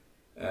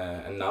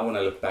 And now when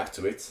I look back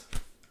to it,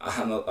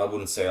 I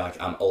wouldn't say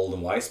like I'm old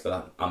and wise,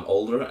 but I'm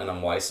older and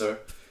I'm wiser.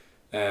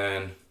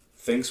 And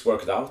things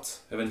worked out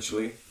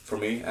eventually for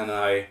me, and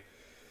I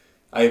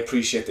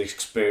appreciate the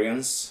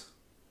experience,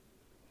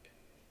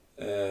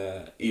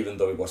 even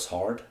though it was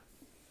hard.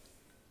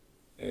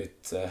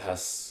 It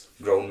has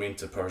grown me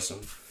into the person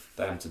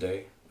that I am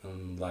today,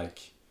 and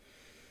like,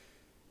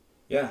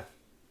 yeah,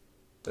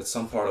 that's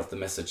some part of the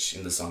message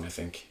in the song, I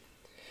think.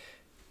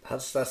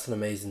 That's an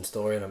amazing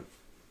story, and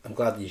I'm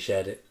glad that you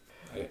shared it.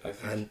 I think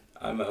And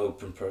I'm an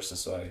open person,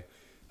 so I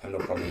have no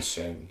problem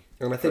sharing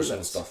I think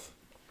personal stuff.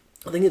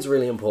 I think it's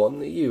really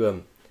important that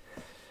you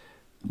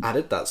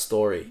added that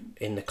story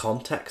in the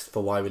context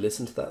for why we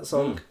listened to that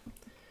song,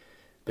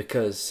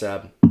 because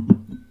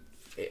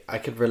I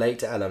could relate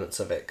to elements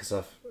of it because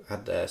I've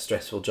had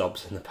stressful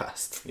jobs in the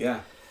past.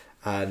 Yeah.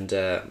 And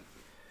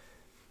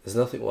there's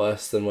nothing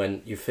worse than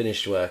when you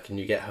finish work and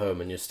you get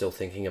home and you're still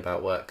thinking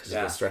about work because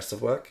of the stress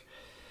of work.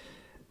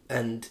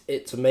 And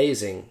it's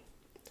amazing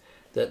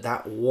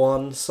that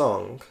one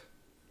song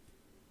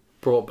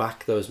brought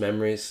back those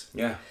memories.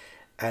 Yeah.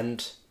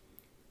 And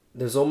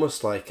there's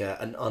almost like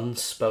an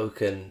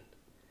unspoken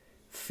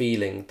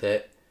feeling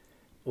that,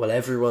 well,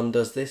 everyone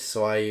does this,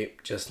 so I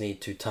just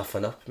need to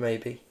toughen up,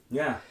 maybe.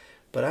 Yeah.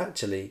 But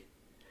actually,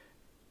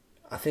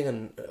 I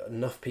think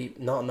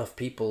not enough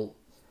people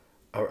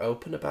are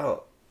open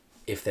about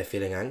if they're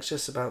feeling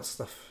anxious about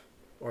stuff,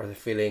 or they're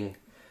feeling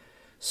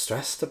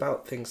stressed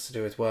about things to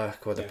do with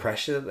work, or the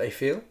pressure that they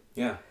feel.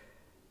 Yeah.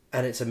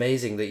 And it's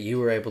amazing that you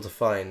were able to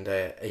find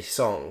a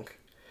song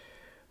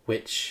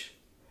which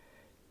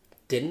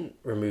didn't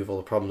remove all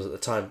the problems at the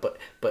time, but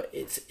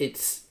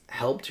it's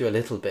helped you a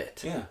little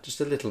bit. Yeah. Just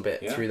a little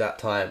bit through that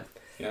time.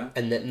 Yeah.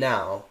 And that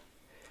now,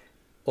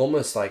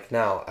 almost like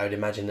now, I would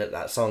imagine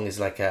that song is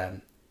like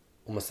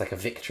almost like a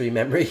victory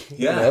memory. Yeah.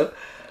 You know,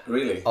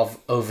 really. of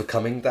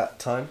overcoming that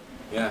time.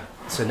 Yeah.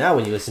 So now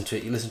when you listen to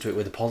it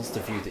with a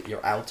positive view that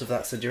you're out of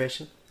that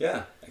situation.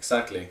 Yeah,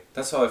 exactly.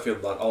 That's how I feel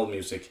about all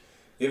music.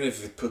 Even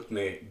if it put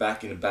me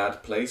back in a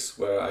bad place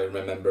where I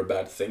remember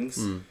bad things,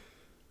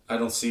 I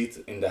don't see it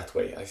in that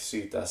way. I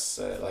see it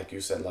as, like you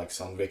said, like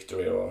some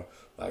victory or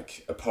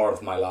like a part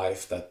of my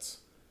life that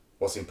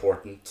was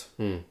important.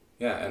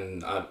 Yeah,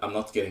 and I'm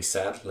not getting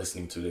sad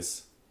listening to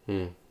this.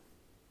 And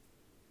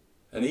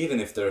even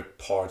if there are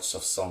parts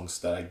of songs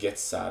that I get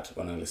sad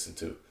when I listen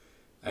to,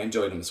 I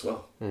enjoy them as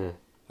well.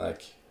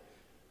 Like,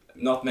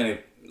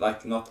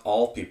 not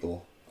all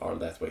people are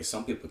that way.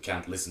 Some people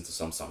can't listen to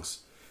some songs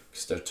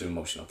because they're too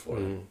emotional for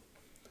them.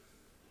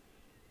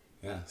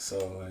 Yeah,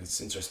 so it's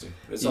interesting.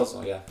 It's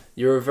also,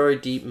 You're a very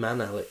deep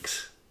man,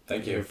 Alex.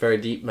 Thank you. You're a very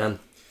deep man.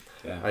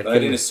 Yeah, but I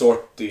didn't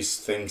sort these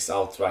things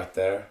out right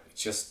there. It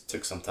just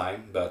took some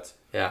time, but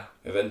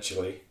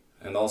eventually.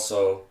 And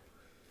also,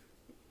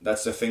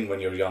 that's the thing when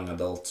you're a young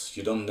adult.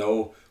 You don't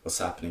know what's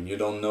happening. You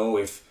don't know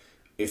if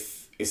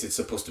is it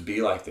supposed to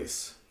be like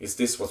this? Is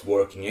this what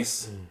working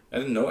is? I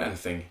didn't know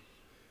anything.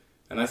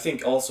 And I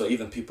think also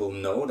even people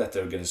know that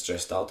they're getting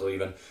stressed out, or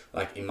even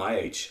like in my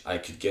age, I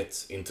could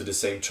get into the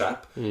same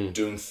trap,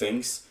 doing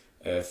things,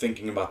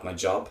 thinking about my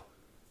job,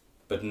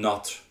 but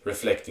not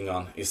reflecting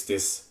on, is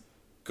this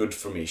good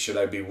for me? Should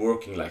I be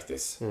working like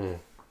this?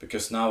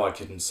 Because now I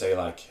can say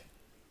like,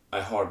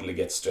 I hardly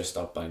get stressed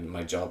out by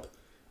my job.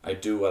 I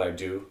do what I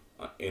do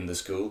in the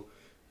school,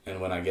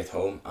 and when I get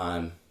home,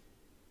 I'm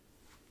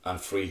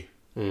free.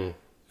 And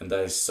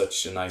that is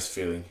such a nice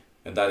feeling,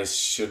 and that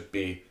should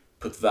be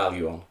put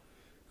value on.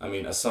 I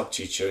mean, a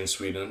sub-teacher in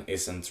Sweden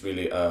isn't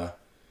really a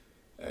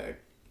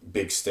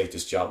big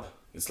status job.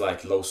 It's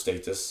like low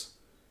status,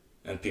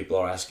 and people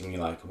are asking me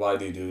like, why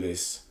do you do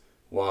this?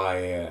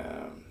 Why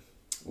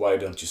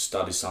don't you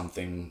study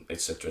something,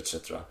 etc.,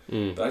 etc.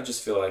 But I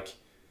just feel like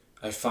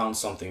I found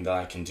something that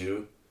I can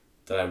do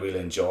that I really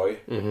enjoy,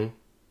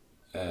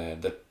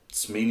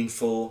 that's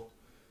meaningful,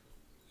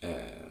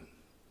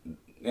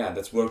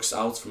 that works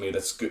out for me,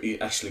 that's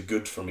actually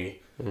good for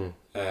me,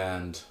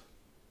 and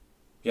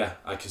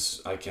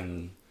I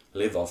can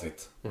live off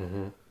it.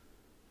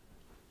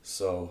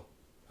 So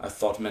I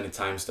thought many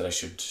times that I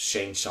should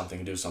change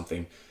something, do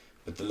something,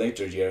 but the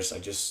later years I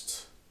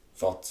just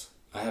thought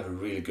I have a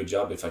really good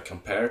job. If I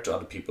compare to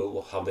other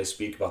people, how they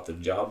speak about the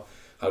job,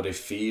 how they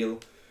feel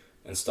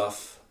and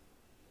stuff,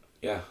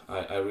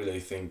 I really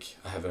think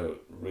I have a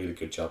really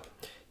good job.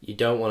 You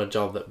don't want a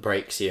job that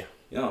breaks you.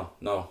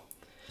 No.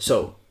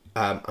 So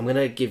I'm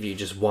gonna give you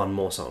just one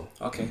more song.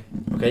 Okay.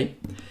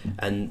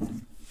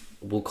 And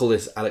we'll call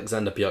this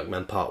Alexander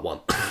Björkman Part 1.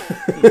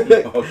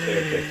 Okay.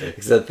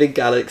 Because I think,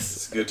 Alex,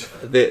 it's good.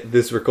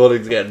 This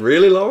recording's getting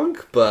really long,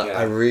 but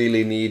I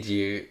really need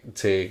you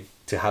to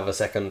have a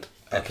second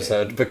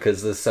episode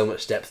because there's so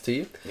much depth to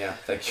you. Yeah,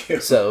 thank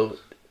you. So,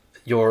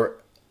 your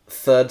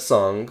third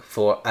song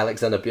for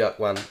Alexander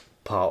Björkman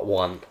Part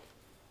 1,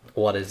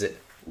 what is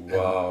it?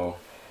 Wow.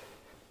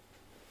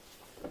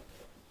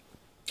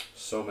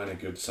 So many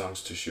good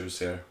songs to choose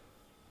here.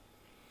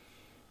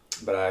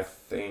 But I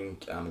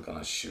think I'm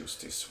gonna choose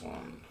this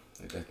one.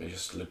 Let me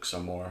just look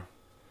some more.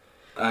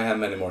 I have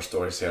many more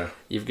stories here.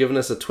 You've given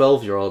us a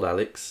 12-year-old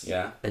Alex.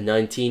 Yeah. A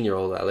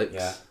 19-year-old Alex.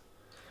 Yeah.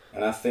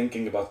 And I'm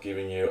thinking about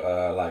giving you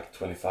a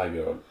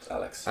 25-year-old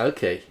Alex.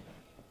 Okay.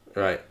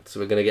 Right. So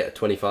we're gonna get a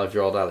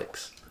 25-year-old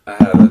Alex. I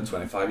have a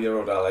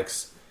 25-year-old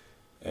Alex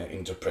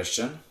in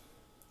depression,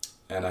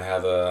 and I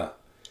have a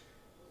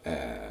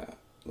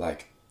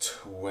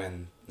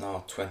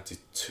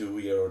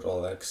 22-year-old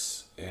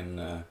Alex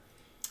in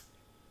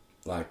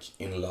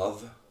in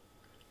love.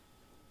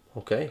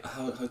 Okay.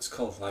 How it's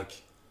called,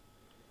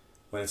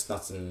 when it's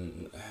not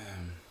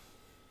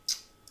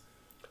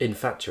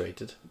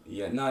Infatuated.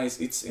 yeah, no,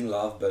 it's in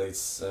love, but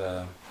it's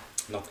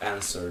not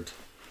answered.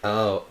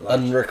 Oh, Like-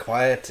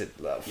 unrequited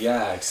love.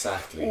 Yeah,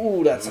 exactly.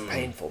 Ooh, that's a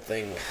painful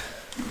thing.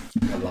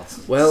 A lot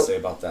to Well, say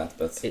about that,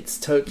 but It's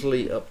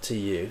totally up to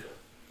you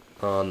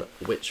on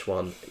which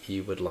one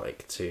you would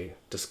like to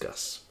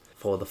discuss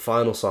for the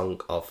final song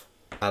of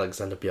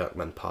Alexander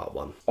Björkman Part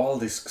 1. all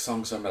these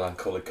songs are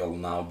melancholical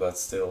now, but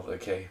still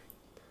okay.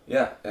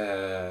 Yeah,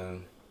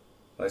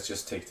 let's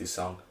just take this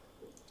song.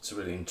 It's a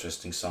really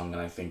interesting song,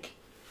 and I think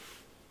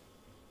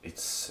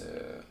it's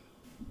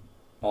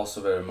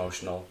also very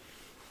emotional.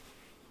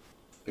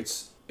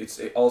 It's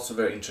also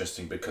very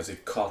interesting because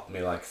it caught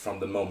me like from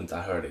the moment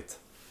I heard it.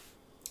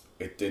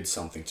 It did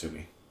something to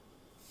me.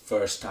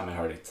 First time I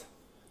heard it,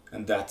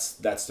 and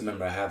that's the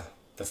memory I have.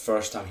 The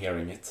first time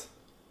hearing it,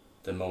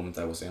 the moment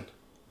I was in.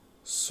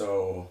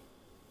 So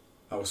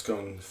I was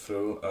going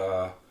through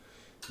a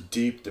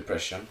deep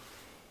depression.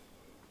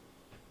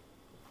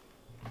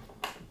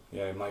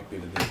 Yeah, it might be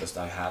the deepest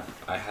I had.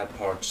 I had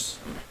parts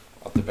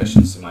of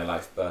depressions in my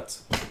life, but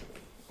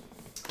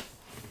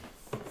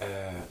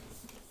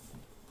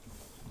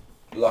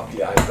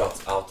luckily I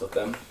got out of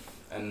them,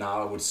 and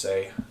now I would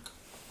say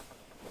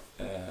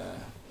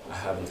I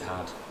haven't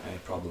had any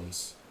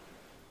problems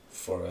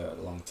for a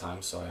long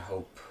time, so I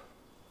hope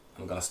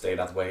I'm gonna stay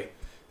that way.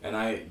 And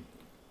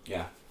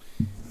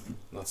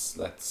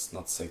let's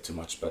not say too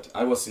much, but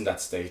I was in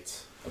that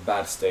state, a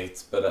bad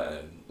state,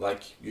 but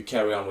like you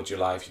carry on with your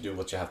life, you do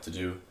what you have to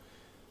do,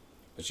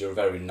 but you're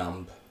very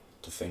numb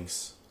to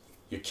things.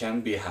 You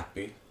can be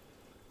happy,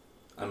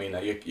 I mean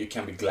you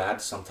can be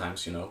glad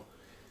sometimes, you know,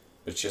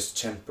 but just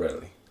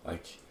temporarily.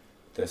 Like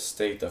the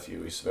state of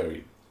you is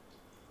very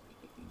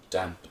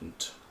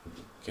dampened,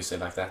 can you say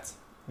it like that?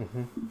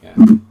 Mm-hmm. Yeah,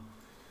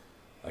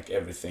 like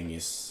everything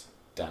is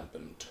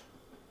dampened.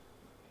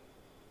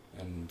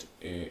 And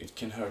it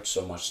can hurt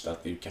so much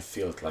that you can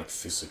feel it like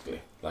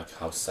physically, like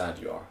how sad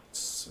you are.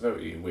 It's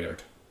very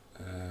weird.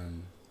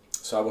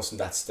 So I was in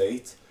that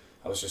state.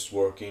 I was just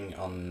working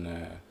on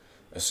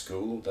a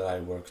school that I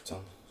worked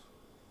on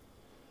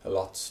a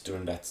lot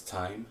during that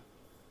time,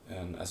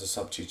 and as a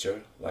sub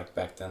teacher, like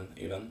back then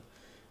even.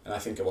 And I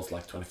think I was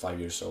like 25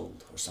 years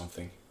old or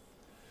something.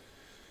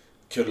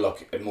 Could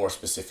look more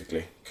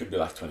specifically, could be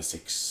like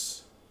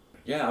 26.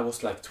 Yeah, I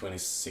was like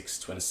 26,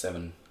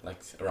 27,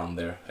 like around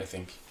there, I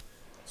think.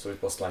 So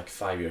it was like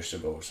 5 years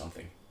ago or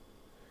something.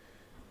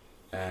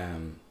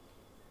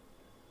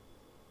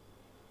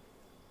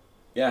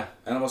 Yeah,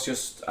 and I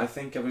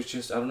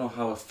don't know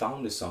how I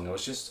found this song. I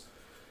was just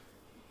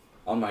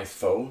on my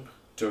phone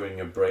during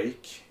a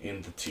break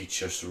in the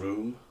teacher's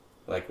room,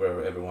 like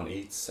where everyone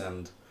eats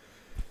and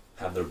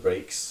have their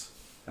breaks.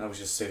 And I was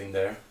just sitting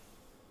there,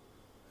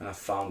 and I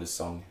found this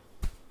song.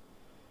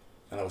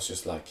 And I was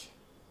just like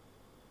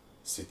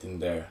sitting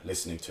there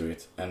listening to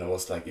it, and it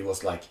was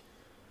like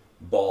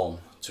balm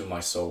to my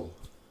soul.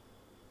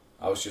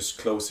 I was just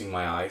closing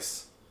my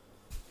eyes,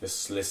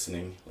 just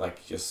listening, like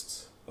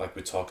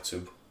we talked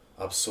to,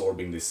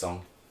 absorbing this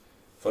song.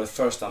 For the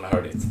first time I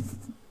heard it,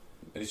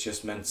 and it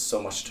just meant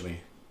so much to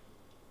me.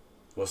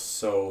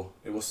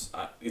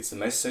 It's the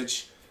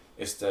message,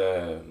 it's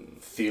the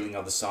feeling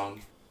of the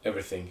song,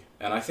 everything.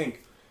 And I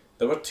think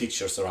there were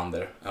teachers around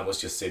there. I was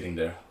just sitting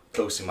there,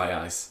 closing my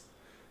eyes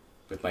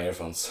with my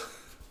earphones.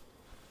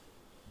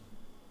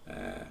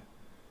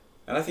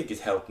 And I think it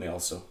helped me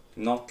also.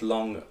 Not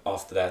long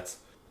after that,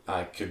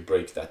 I could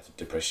break that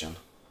depression.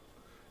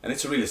 And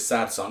it's a really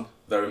sad song,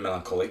 very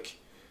melancholic,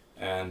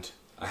 and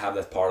I have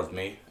that part of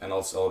me, and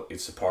also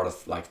it's a part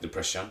of like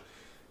depression.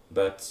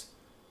 But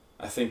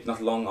I think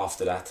not long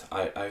after that,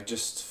 I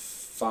just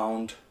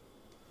found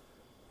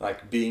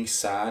like being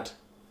sad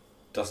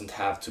doesn't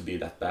have to be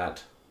that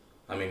bad.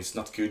 I mean, it's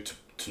not good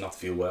to not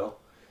feel well,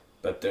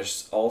 but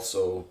there's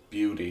also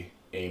beauty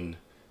in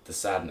the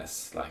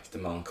sadness, like the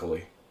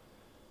melancholy.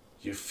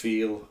 You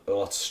feel a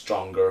lot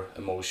stronger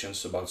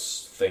emotions about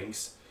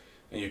things,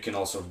 and you can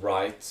also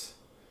write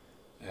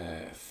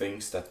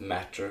things that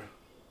matter.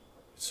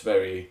 It's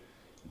very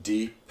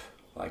deep,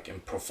 like,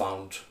 and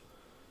profound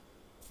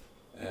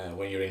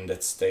when you're in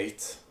that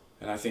state.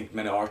 And I think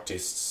many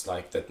artists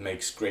like that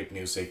makes great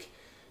music,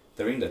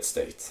 they're in that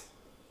state.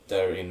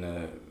 They're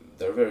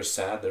very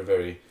sad, they're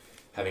very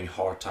having a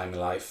hard time in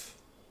life.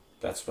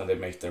 That's when they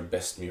make their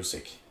best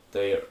music.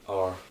 They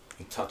are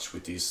in touch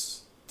with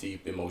these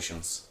deep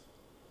emotions.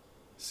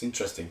 It's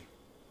interesting.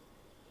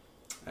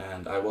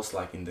 And I was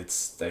like in that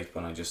state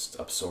when I just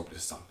absorbed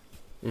this song.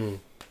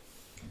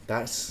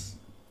 That's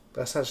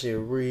actually a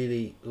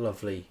really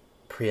lovely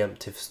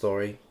preemptive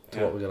story to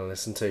what we're going to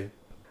listen to.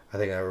 I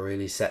think that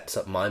really sets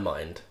up my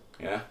mind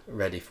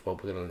ready for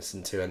what we're going to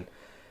listen to, and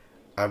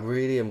I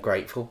really am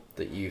grateful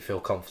that you feel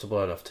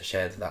comfortable enough to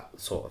share that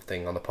sort of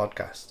thing on the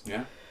podcast.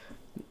 Yeah.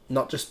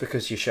 Not just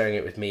because you're sharing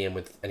it with me and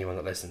with anyone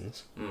that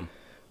listens,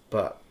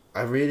 but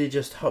I really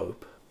just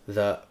hope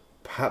that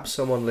perhaps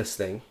someone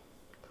listening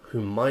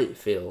who might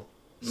feel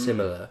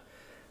similar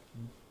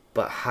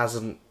but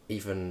hasn't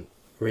even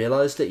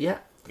realised it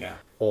yet, Yeah.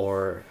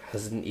 or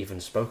hasn't even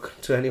spoken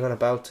to anyone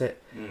about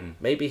it,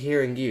 maybe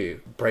hearing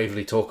you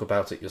bravely talk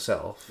about it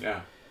yourself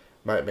Yeah.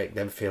 might make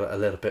them feel a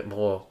little bit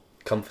more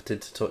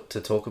comforted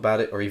to talk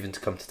about it, or even to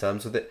come to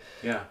terms with it.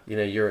 Yeah. You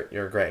know, you're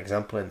a great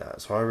example in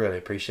that, so I really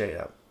appreciate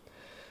that.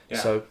 Yeah.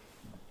 So,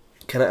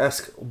 can I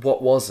ask,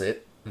 what was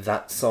it,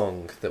 that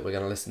song that we're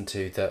going to listen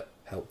to, that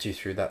helped you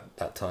through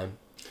that time?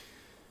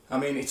 I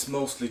mean, it's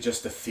mostly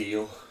just a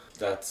feel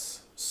that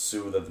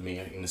soothed me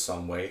in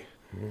some way.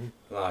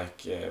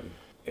 Like,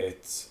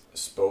 it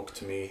spoke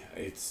to me.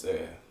 It's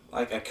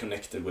like I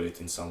connected with it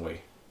in some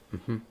way.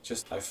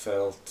 Just I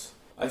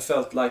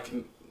felt like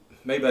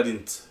maybe I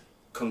didn't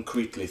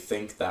concretely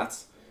think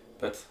that,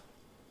 but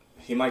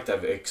he might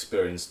have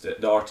experienced,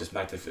 the artist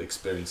might have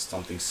experienced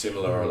something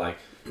similar. Like,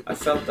 I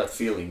felt that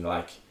feeling,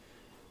 like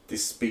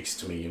this speaks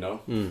to me, you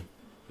know.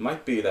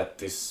 Might be that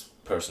this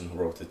person who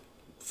wrote it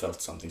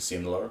felt something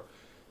similar,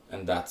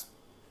 and that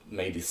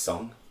made this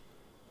song.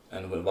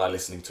 And while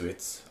listening to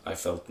it, I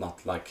felt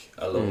not like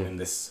alone in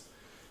this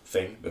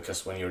thing,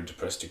 because when you're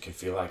depressed, you can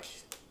feel like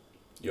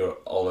you're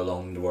all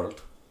alone in the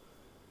world.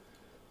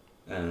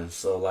 And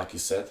so, like you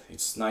said,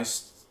 it's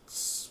nice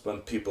when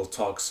people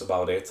talks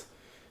about it,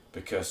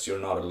 because you're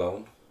not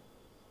alone,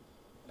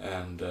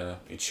 and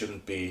it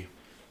shouldn't be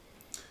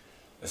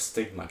a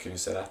stigma. Can you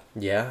say that?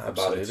 Yeah, About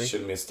absolutely. it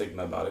shouldn't be a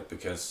stigma about it,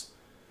 because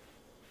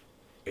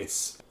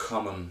it's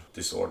common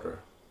disorder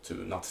to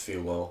not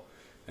feel well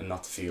and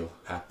not feel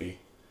happy,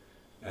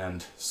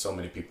 and so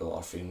many people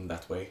are feeling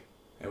that way,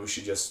 and we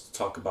should just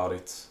talk about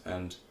it.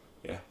 And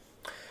yeah,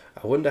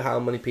 I wonder how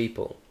many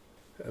people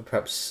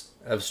perhaps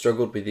have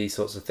struggled with these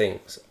sorts of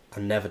things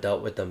and never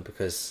dealt with them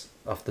because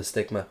of the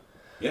stigma.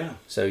 yeah,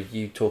 So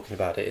you talking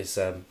about it is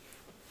a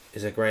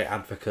great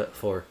advocate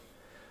for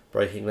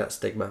breaking that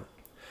stigma.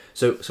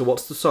 So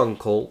what's the song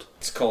called?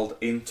 it's called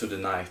Into the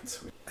Night.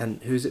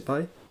 And who's it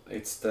by?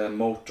 It's the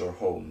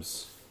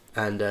Motorhomes.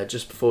 And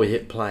just before we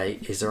hit play,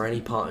 is there any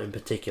part in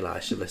particular I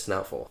should listen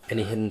out for?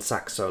 Any hidden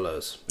sax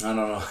solos?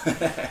 No.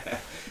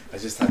 I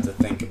just have to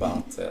think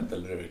about the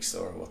lyrics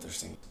or what they're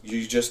singing.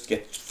 You just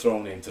get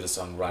thrown into the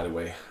song right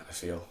away, I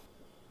feel.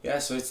 Yeah,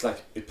 so it's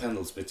like it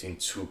pendles between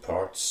two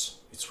parts.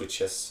 It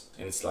switches,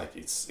 and it's like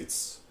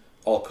it's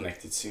all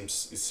connected.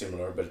 Seems it's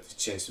similar, but it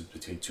changes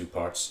between two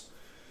parts.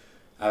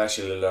 I've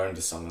actually learned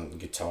the song on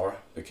guitar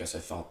because I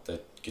thought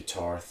that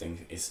guitar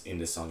thing is in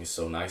the song is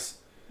so nice.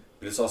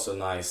 But it's also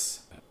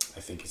nice.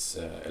 I think it's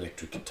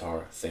electric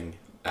guitar thing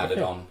added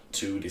on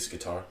to this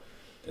guitar.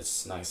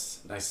 That's nice.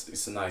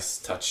 It's a nice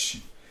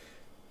touch.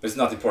 But it's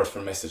not important for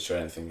a message or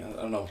anything. I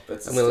don't know.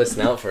 But I'm going to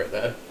listen out for it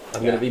though.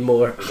 I'm Yeah. going to be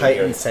more You can hear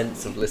heightened it.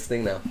 sense of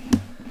listening now.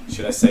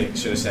 Should I say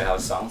how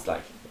it sounds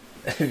like?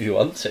 If you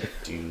want to.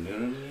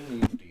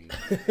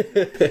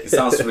 It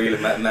sounds really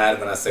mad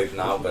when I say it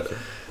now, but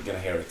you're gonna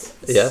hear it.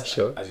 Yeah,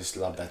 sure. I just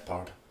love that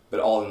part. But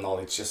all in all,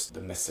 it's just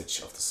the message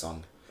of the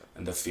song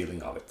and the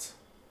feeling of it.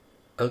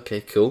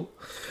 Okay, cool.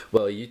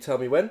 Well, you tell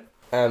me when,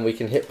 and we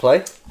can hit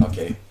play.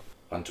 Okay,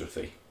 1, 2,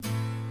 3.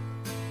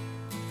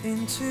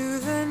 Into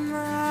the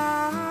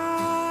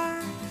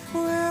night,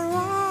 we're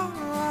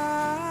alright.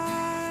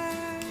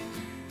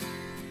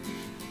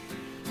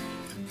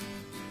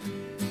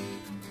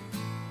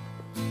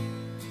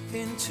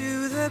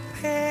 Into the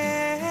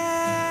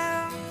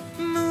pale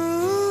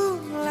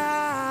moonlight,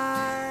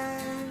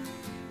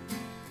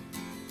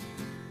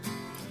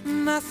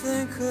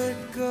 nothing could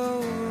go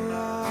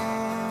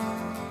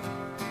wrong.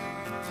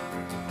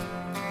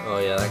 Oh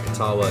yeah, that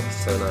guitar work is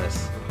so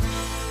nice.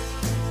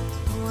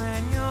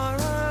 When you're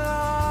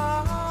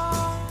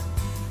alone,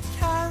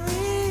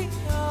 carry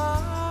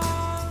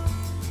on.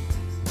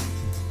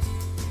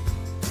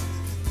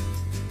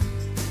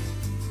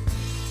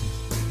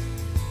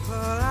 Pull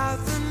out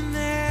the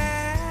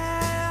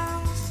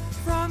nails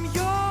from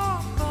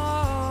your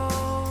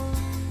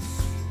bones.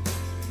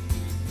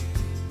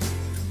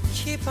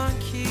 Keep on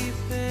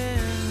keeping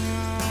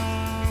on.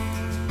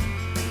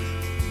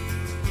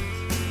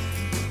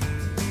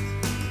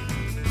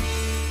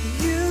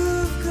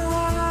 You've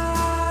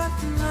got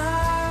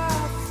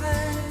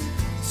nothing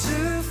to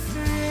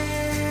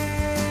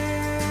fear.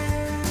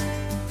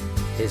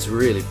 It's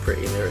really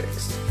pretty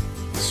lyrics.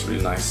 It's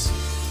really nice.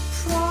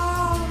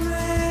 Promise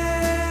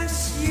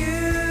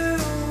you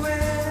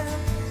will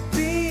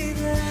be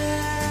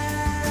there.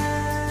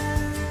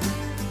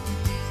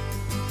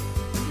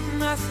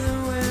 Nothing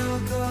will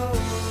go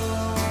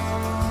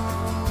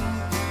wrong.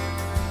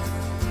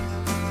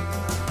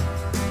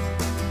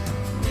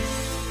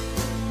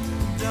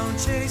 Don't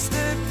chase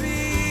the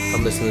beat.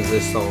 I'm listening to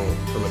this song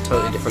from a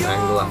totally different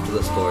angle after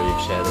the story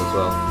you've shared as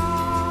well.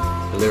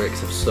 The lyrics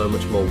have so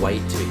much more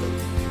weight to them.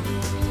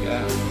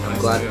 Yeah, I'm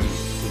nice glad too.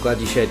 I'm glad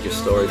you shared your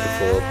story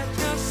before. Let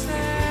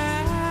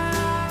yourself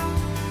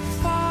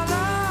fall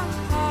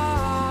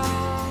apart.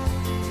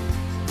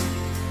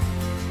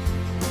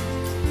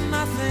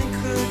 Nothing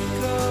could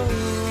go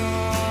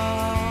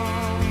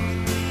wrong.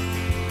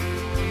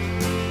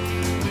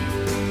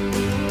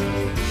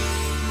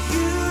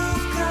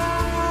 You've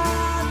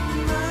got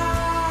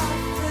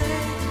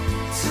nothing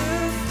to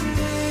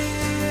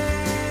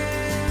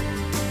fear.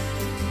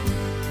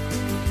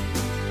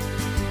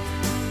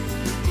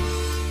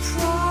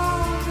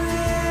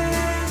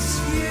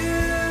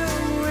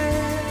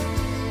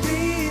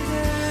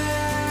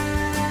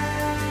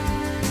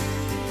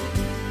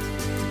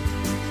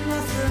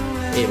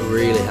 it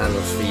really has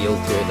a feel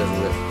to it,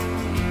 doesn't it?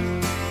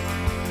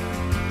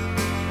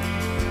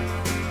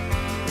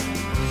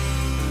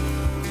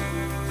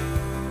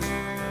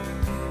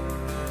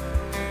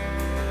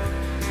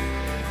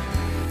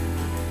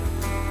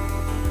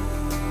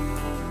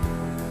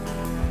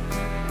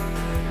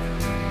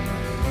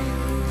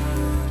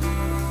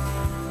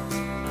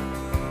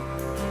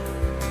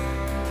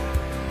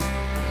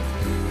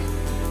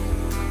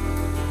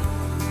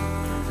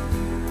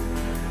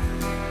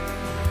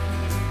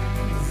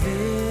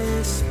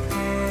 This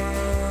pain,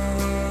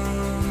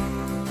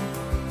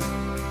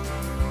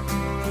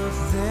 put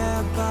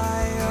there by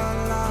your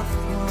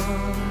loved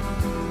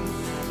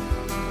ones,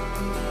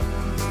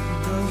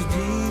 goes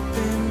deep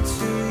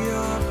into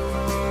your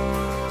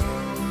bones,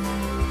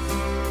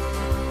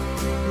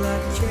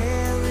 like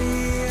carry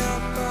your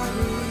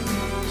body.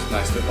 It's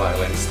nice the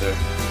violins there.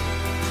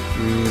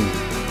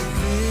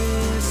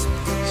 This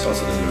It's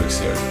also the lyrics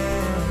here.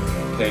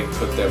 They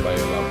put there by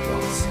your loved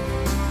ones.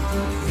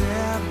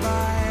 there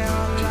by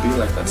your It can be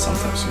like that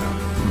sometimes, you know.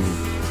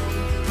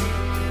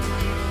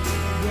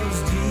 goes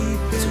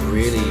deep It's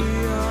really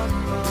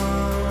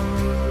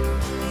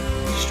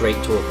straight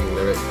talking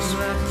lyrics.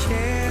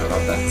 I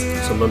love that.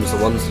 Sometimes the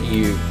ones that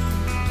you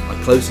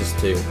are closest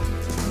to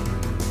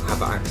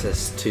have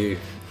access to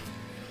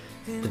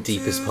the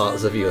deepest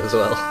parts of you as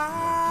well.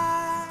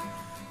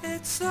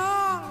 It's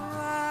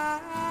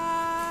alright.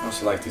 I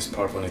also like this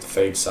part when it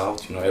fades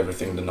out, you know,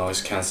 everything, the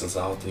noise cancels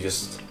out and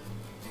just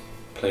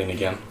playing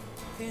again.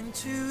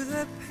 Into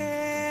the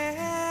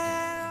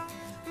pale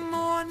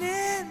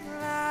morning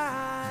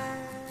light.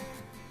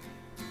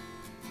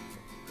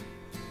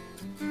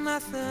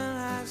 Nothing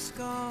has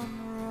gone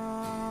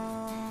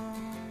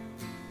wrong,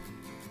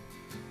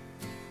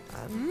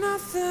 and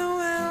nothing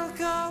will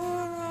go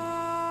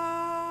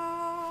wrong.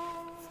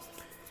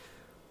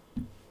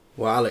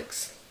 Well,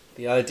 Alex,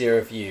 the idea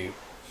of you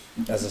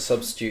as a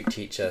substitute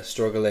teacher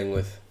struggling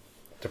with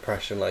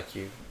depression like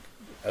you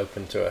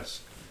opened to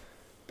us,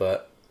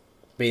 but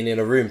being in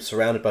a room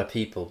surrounded by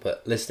people,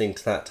 but listening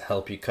to that to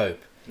help you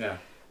cope Yeah.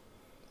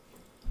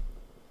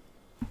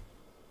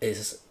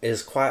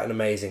 is quite an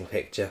amazing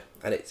picture,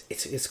 and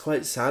it's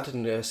quite sad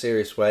in a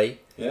serious way.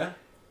 Yeah?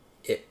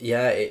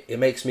 It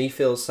makes me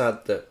feel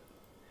sad that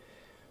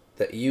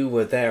you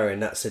were there in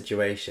that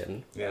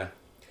situation, Yeah.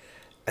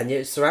 and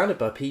yet surrounded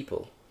by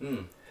people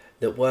Mm.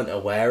 that weren't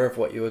aware of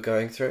what you were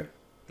going through.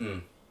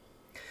 Mm.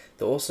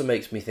 That also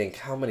makes me think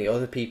how many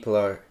other people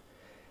are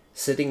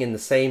sitting in the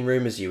same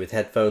room as you with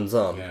headphones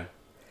on. Yeah.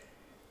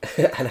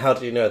 And how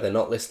do you know they're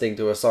not listening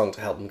to a song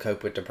to help them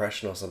cope with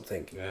depression or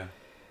something? Yeah.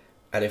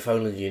 And if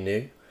only you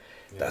knew.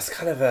 Yeah. That's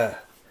kind of a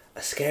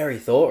scary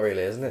thought,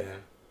 really, isn't it? Yeah.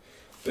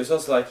 But it's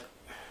also like,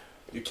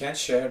 you can't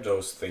share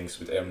those things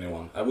with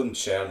anyone. I wouldn't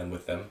share them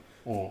with them.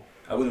 Mm.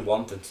 I wouldn't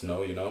want them to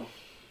know, you know.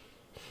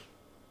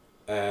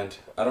 And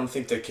I don't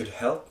think they could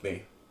help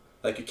me.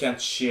 Like, you can't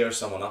cheer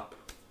someone up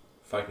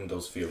fighting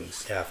those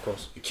feelings. Yeah, of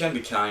course. You can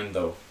be kind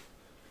though.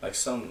 Like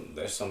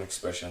there's some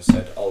expression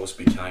said, always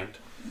be kind.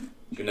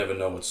 You never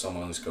know what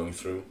someone is going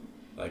through.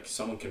 Like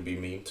someone can be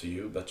mean to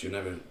you, but you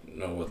never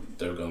know what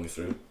they're going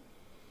through.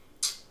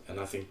 And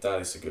I think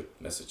that is a good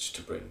message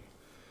to bring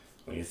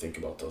when you think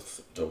about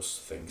those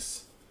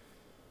things.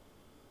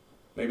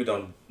 Maybe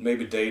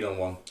they don't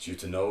want you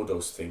to know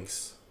those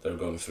things they're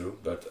going through,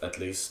 but at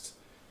least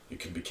you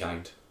can be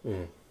kind.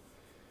 Mm.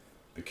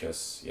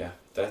 Because yeah,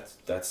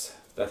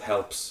 that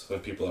helps when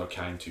people are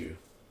kind to you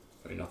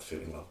when you're not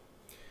feeling well.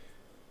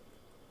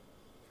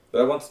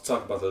 But I want to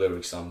talk about the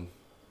lyrics.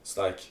 It's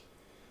like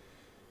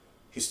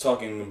he's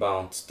talking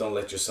about don't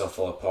let yourself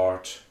fall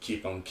apart,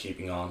 keep on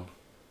keeping on.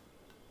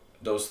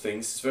 Those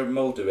things. It's very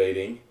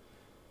motivating,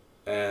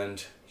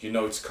 and you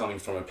know it's coming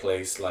from a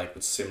place like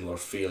with similar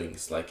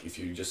feelings. Like if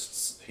you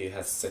just he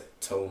has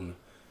set tone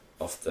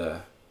of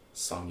the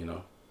song, you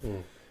know.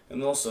 Mm.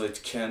 And also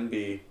it can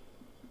be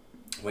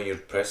when you're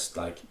depressed,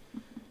 like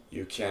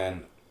you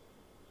can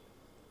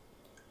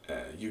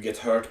you get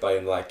hurt by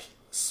like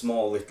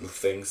small little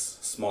things,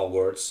 small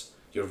words.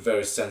 You're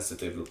very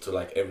sensitive to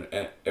like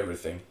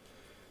everything,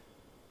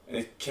 and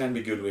it can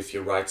be good if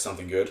you write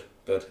something good,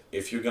 but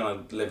if you're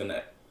gonna live an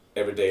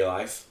everyday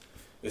life,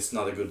 it's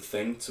not a good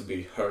thing to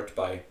be hurt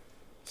by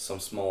some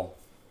small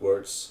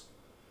words,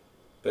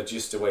 but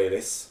just the way it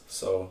is.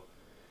 So,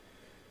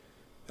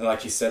 and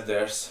like he said,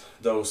 there's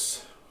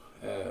those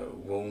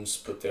wounds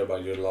put there by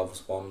your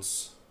loved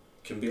ones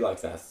can be like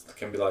that. It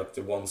can be like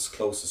the ones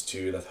closest to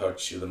you that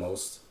hurts you the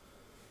most.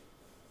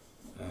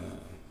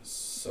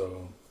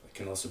 So it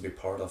can also be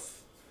part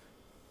of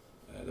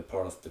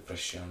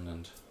depression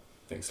and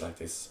things like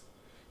this.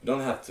 You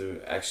don't have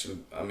to actually.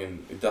 I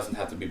mean, it doesn't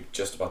have to be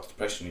just about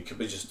depression. It could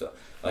be just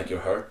like you're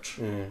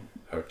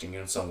hurting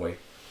in some way.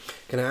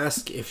 Can I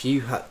ask if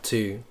you had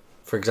to,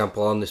 for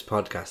example, on this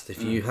podcast,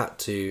 if you had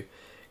to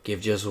give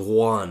just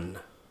one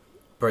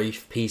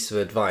brief piece of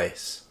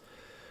advice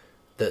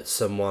that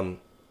someone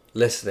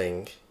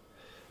listening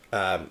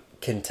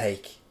can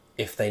take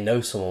if they know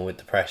someone with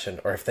depression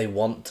or if they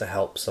want to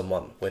help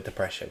someone with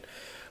depression,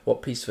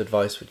 what piece of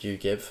advice would you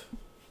give?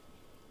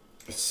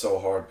 It's so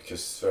hard because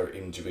it's very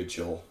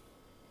individual,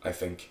 I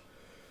think.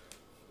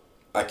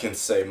 I can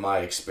say my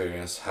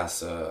experience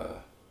has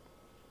a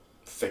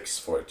fix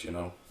for it, you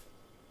know.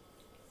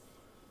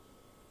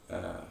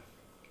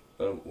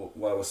 But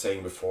what I was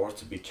saying before,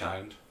 to be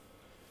kind.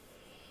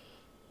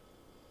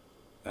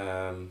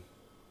 And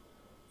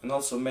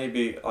also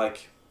maybe,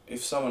 like,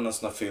 if someone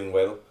is not feeling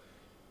well,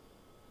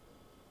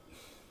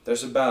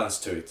 there's a balance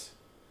to it.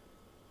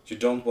 You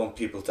don't want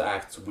people to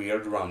act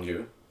weird around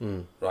you,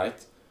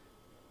 right?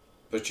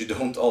 But you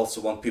don't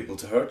also want people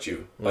to hurt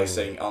you by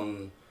saying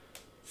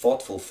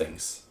unthoughtful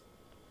things.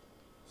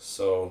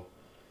 So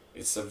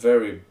it's a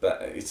very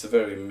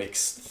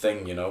mixed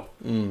thing, you know,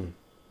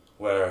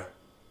 where,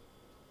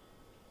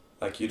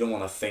 like, you don't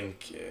want to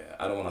think.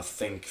 I don't want to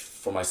think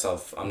for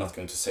myself. I'm not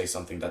going to say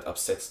something that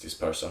upsets this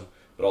person,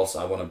 but also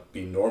I want to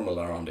be normal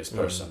around this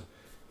person.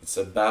 It's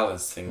a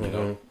balance thing, you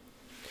know.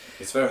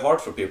 It's very hard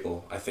for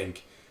people, I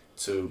think,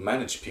 to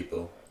manage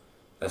people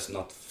that's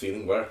not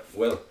feeling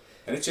well.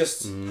 And it's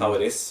just how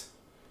it is.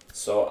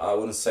 So I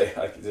wouldn't say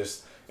like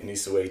there's an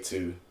easy way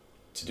to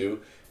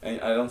do.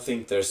 And I don't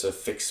think there's a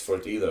fix for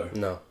it either.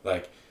 No.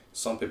 Like,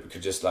 some people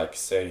could just, like,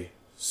 say,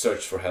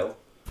 search for help,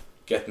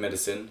 get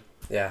medicine.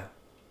 Yeah.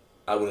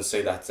 I wouldn't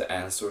say that's the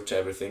answer to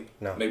everything.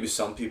 No. Maybe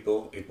some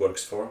people it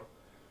works for.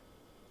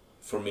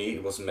 For me,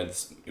 it wasn't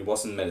medicine. It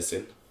wasn't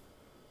medicine.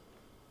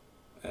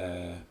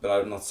 But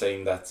I'm not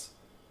saying that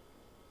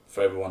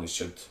for everyone it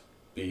should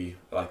be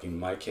like in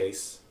my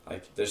case.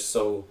 Like,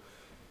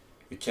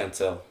 you can't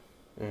tell.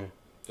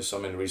 There's so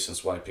many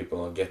reasons why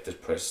people get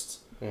depressed.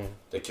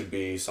 There could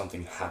be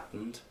something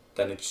happened.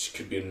 Then it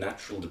could be a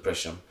natural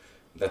depression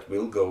that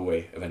will go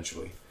away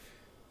eventually.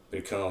 But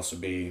it can also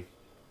be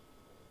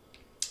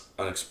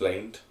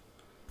unexplained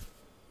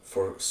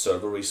for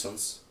several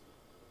reasons.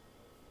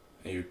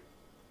 And you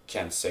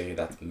can't say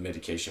that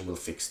medication will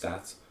fix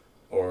that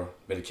or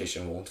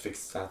medication won't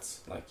fix that.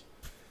 Like,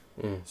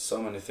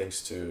 so many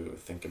things to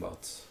think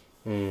about.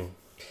 And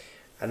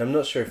I'm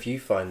not sure if you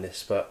find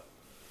this, but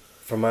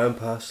from my own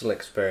personal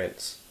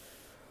experience,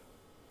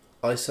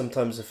 I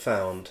sometimes have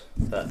found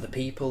that the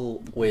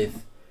people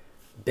with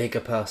bigger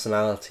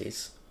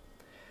personalities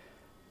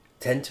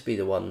tend to be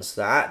the ones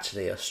that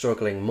actually are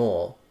struggling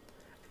more.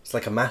 It's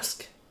like a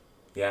mask.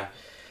 Yeah.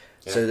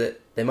 So that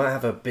they might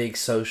have a big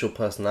social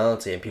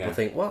personality and people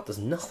think, well, there's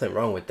nothing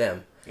wrong with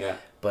them. Yeah.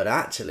 But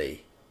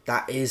actually,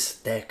 that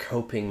is their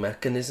coping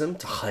mechanism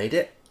to hide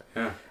it.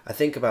 Yeah. I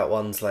think about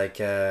ones like,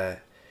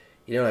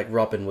 like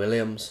Robin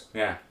Williams.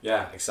 Yeah,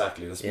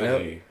 exactly. There's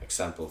many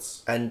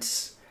examples.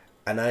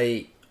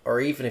 Or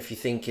even if you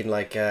think in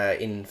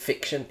in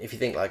fiction, if you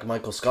think like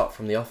Michael Scott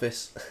from The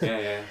Office.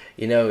 Yeah.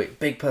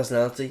 Big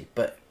personality,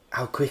 but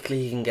how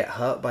quickly he can get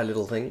hurt by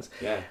little things.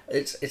 Yeah.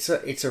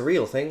 It's a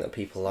real thing that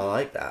people are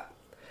like that.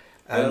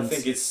 And I don't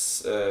think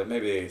it's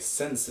maybe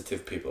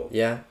sensitive people.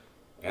 Yeah.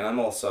 And I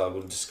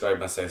would describe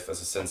myself as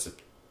a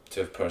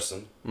sensitive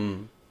person.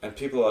 And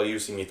people are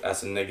using it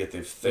as a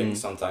negative thing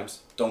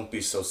sometimes. Don't be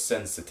so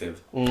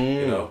sensitive,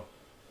 you know.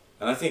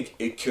 And I think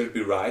it could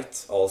be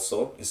right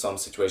also in some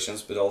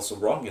situations, but also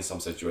wrong in some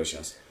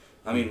situations.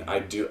 I mean,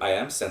 I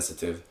am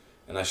sensitive,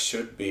 and I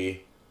should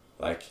be,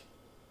 like,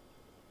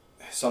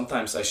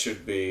 sometimes I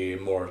should be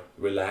more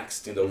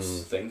relaxed in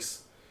those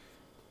things.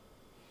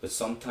 But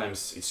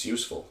sometimes it's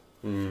useful.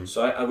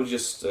 So I would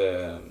just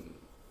say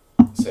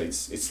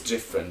it's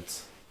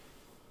different.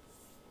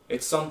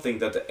 It's something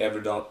that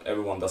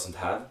everyone doesn't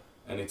have,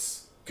 and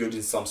it's good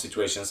in some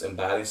situations and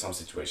bad in some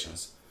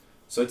situations.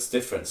 So it's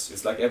different.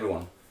 It's like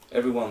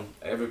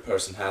every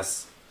person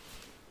has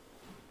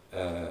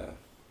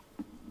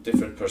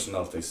different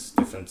personalities,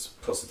 different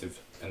positive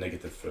and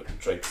negative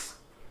traits.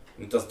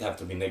 And it doesn't have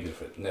to be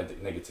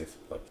negative,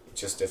 like,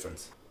 it's just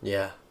different.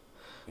 Yeah.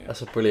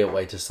 That's a brilliant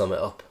way to sum it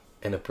up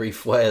in a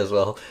brief way as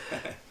well.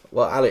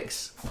 Well,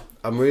 Alex,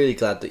 I'm really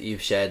glad that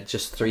you've shared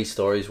just 3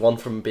 stories. One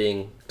from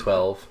being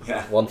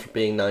 12, one from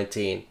being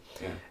 19,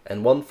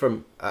 and one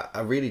from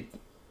a really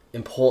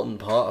important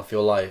part of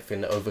your life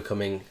in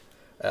overcoming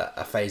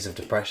a phase of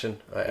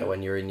depression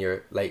when you're in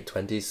your late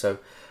 20s. So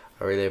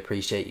I really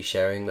appreciate you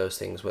sharing those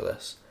things with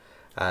us.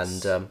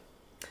 And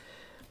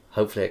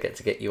hopefully I get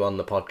to get you on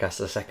the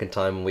podcast a second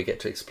time and we get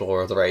to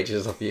explore other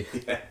ages of you.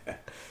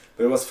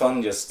 But it was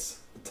fun just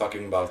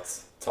talking about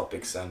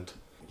topics and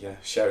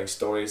sharing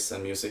stories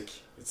and music.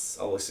 It's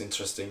always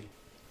interesting.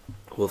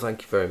 Well,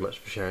 thank you very much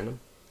for sharing them.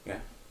 Yeah,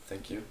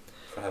 thank you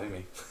for having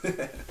me.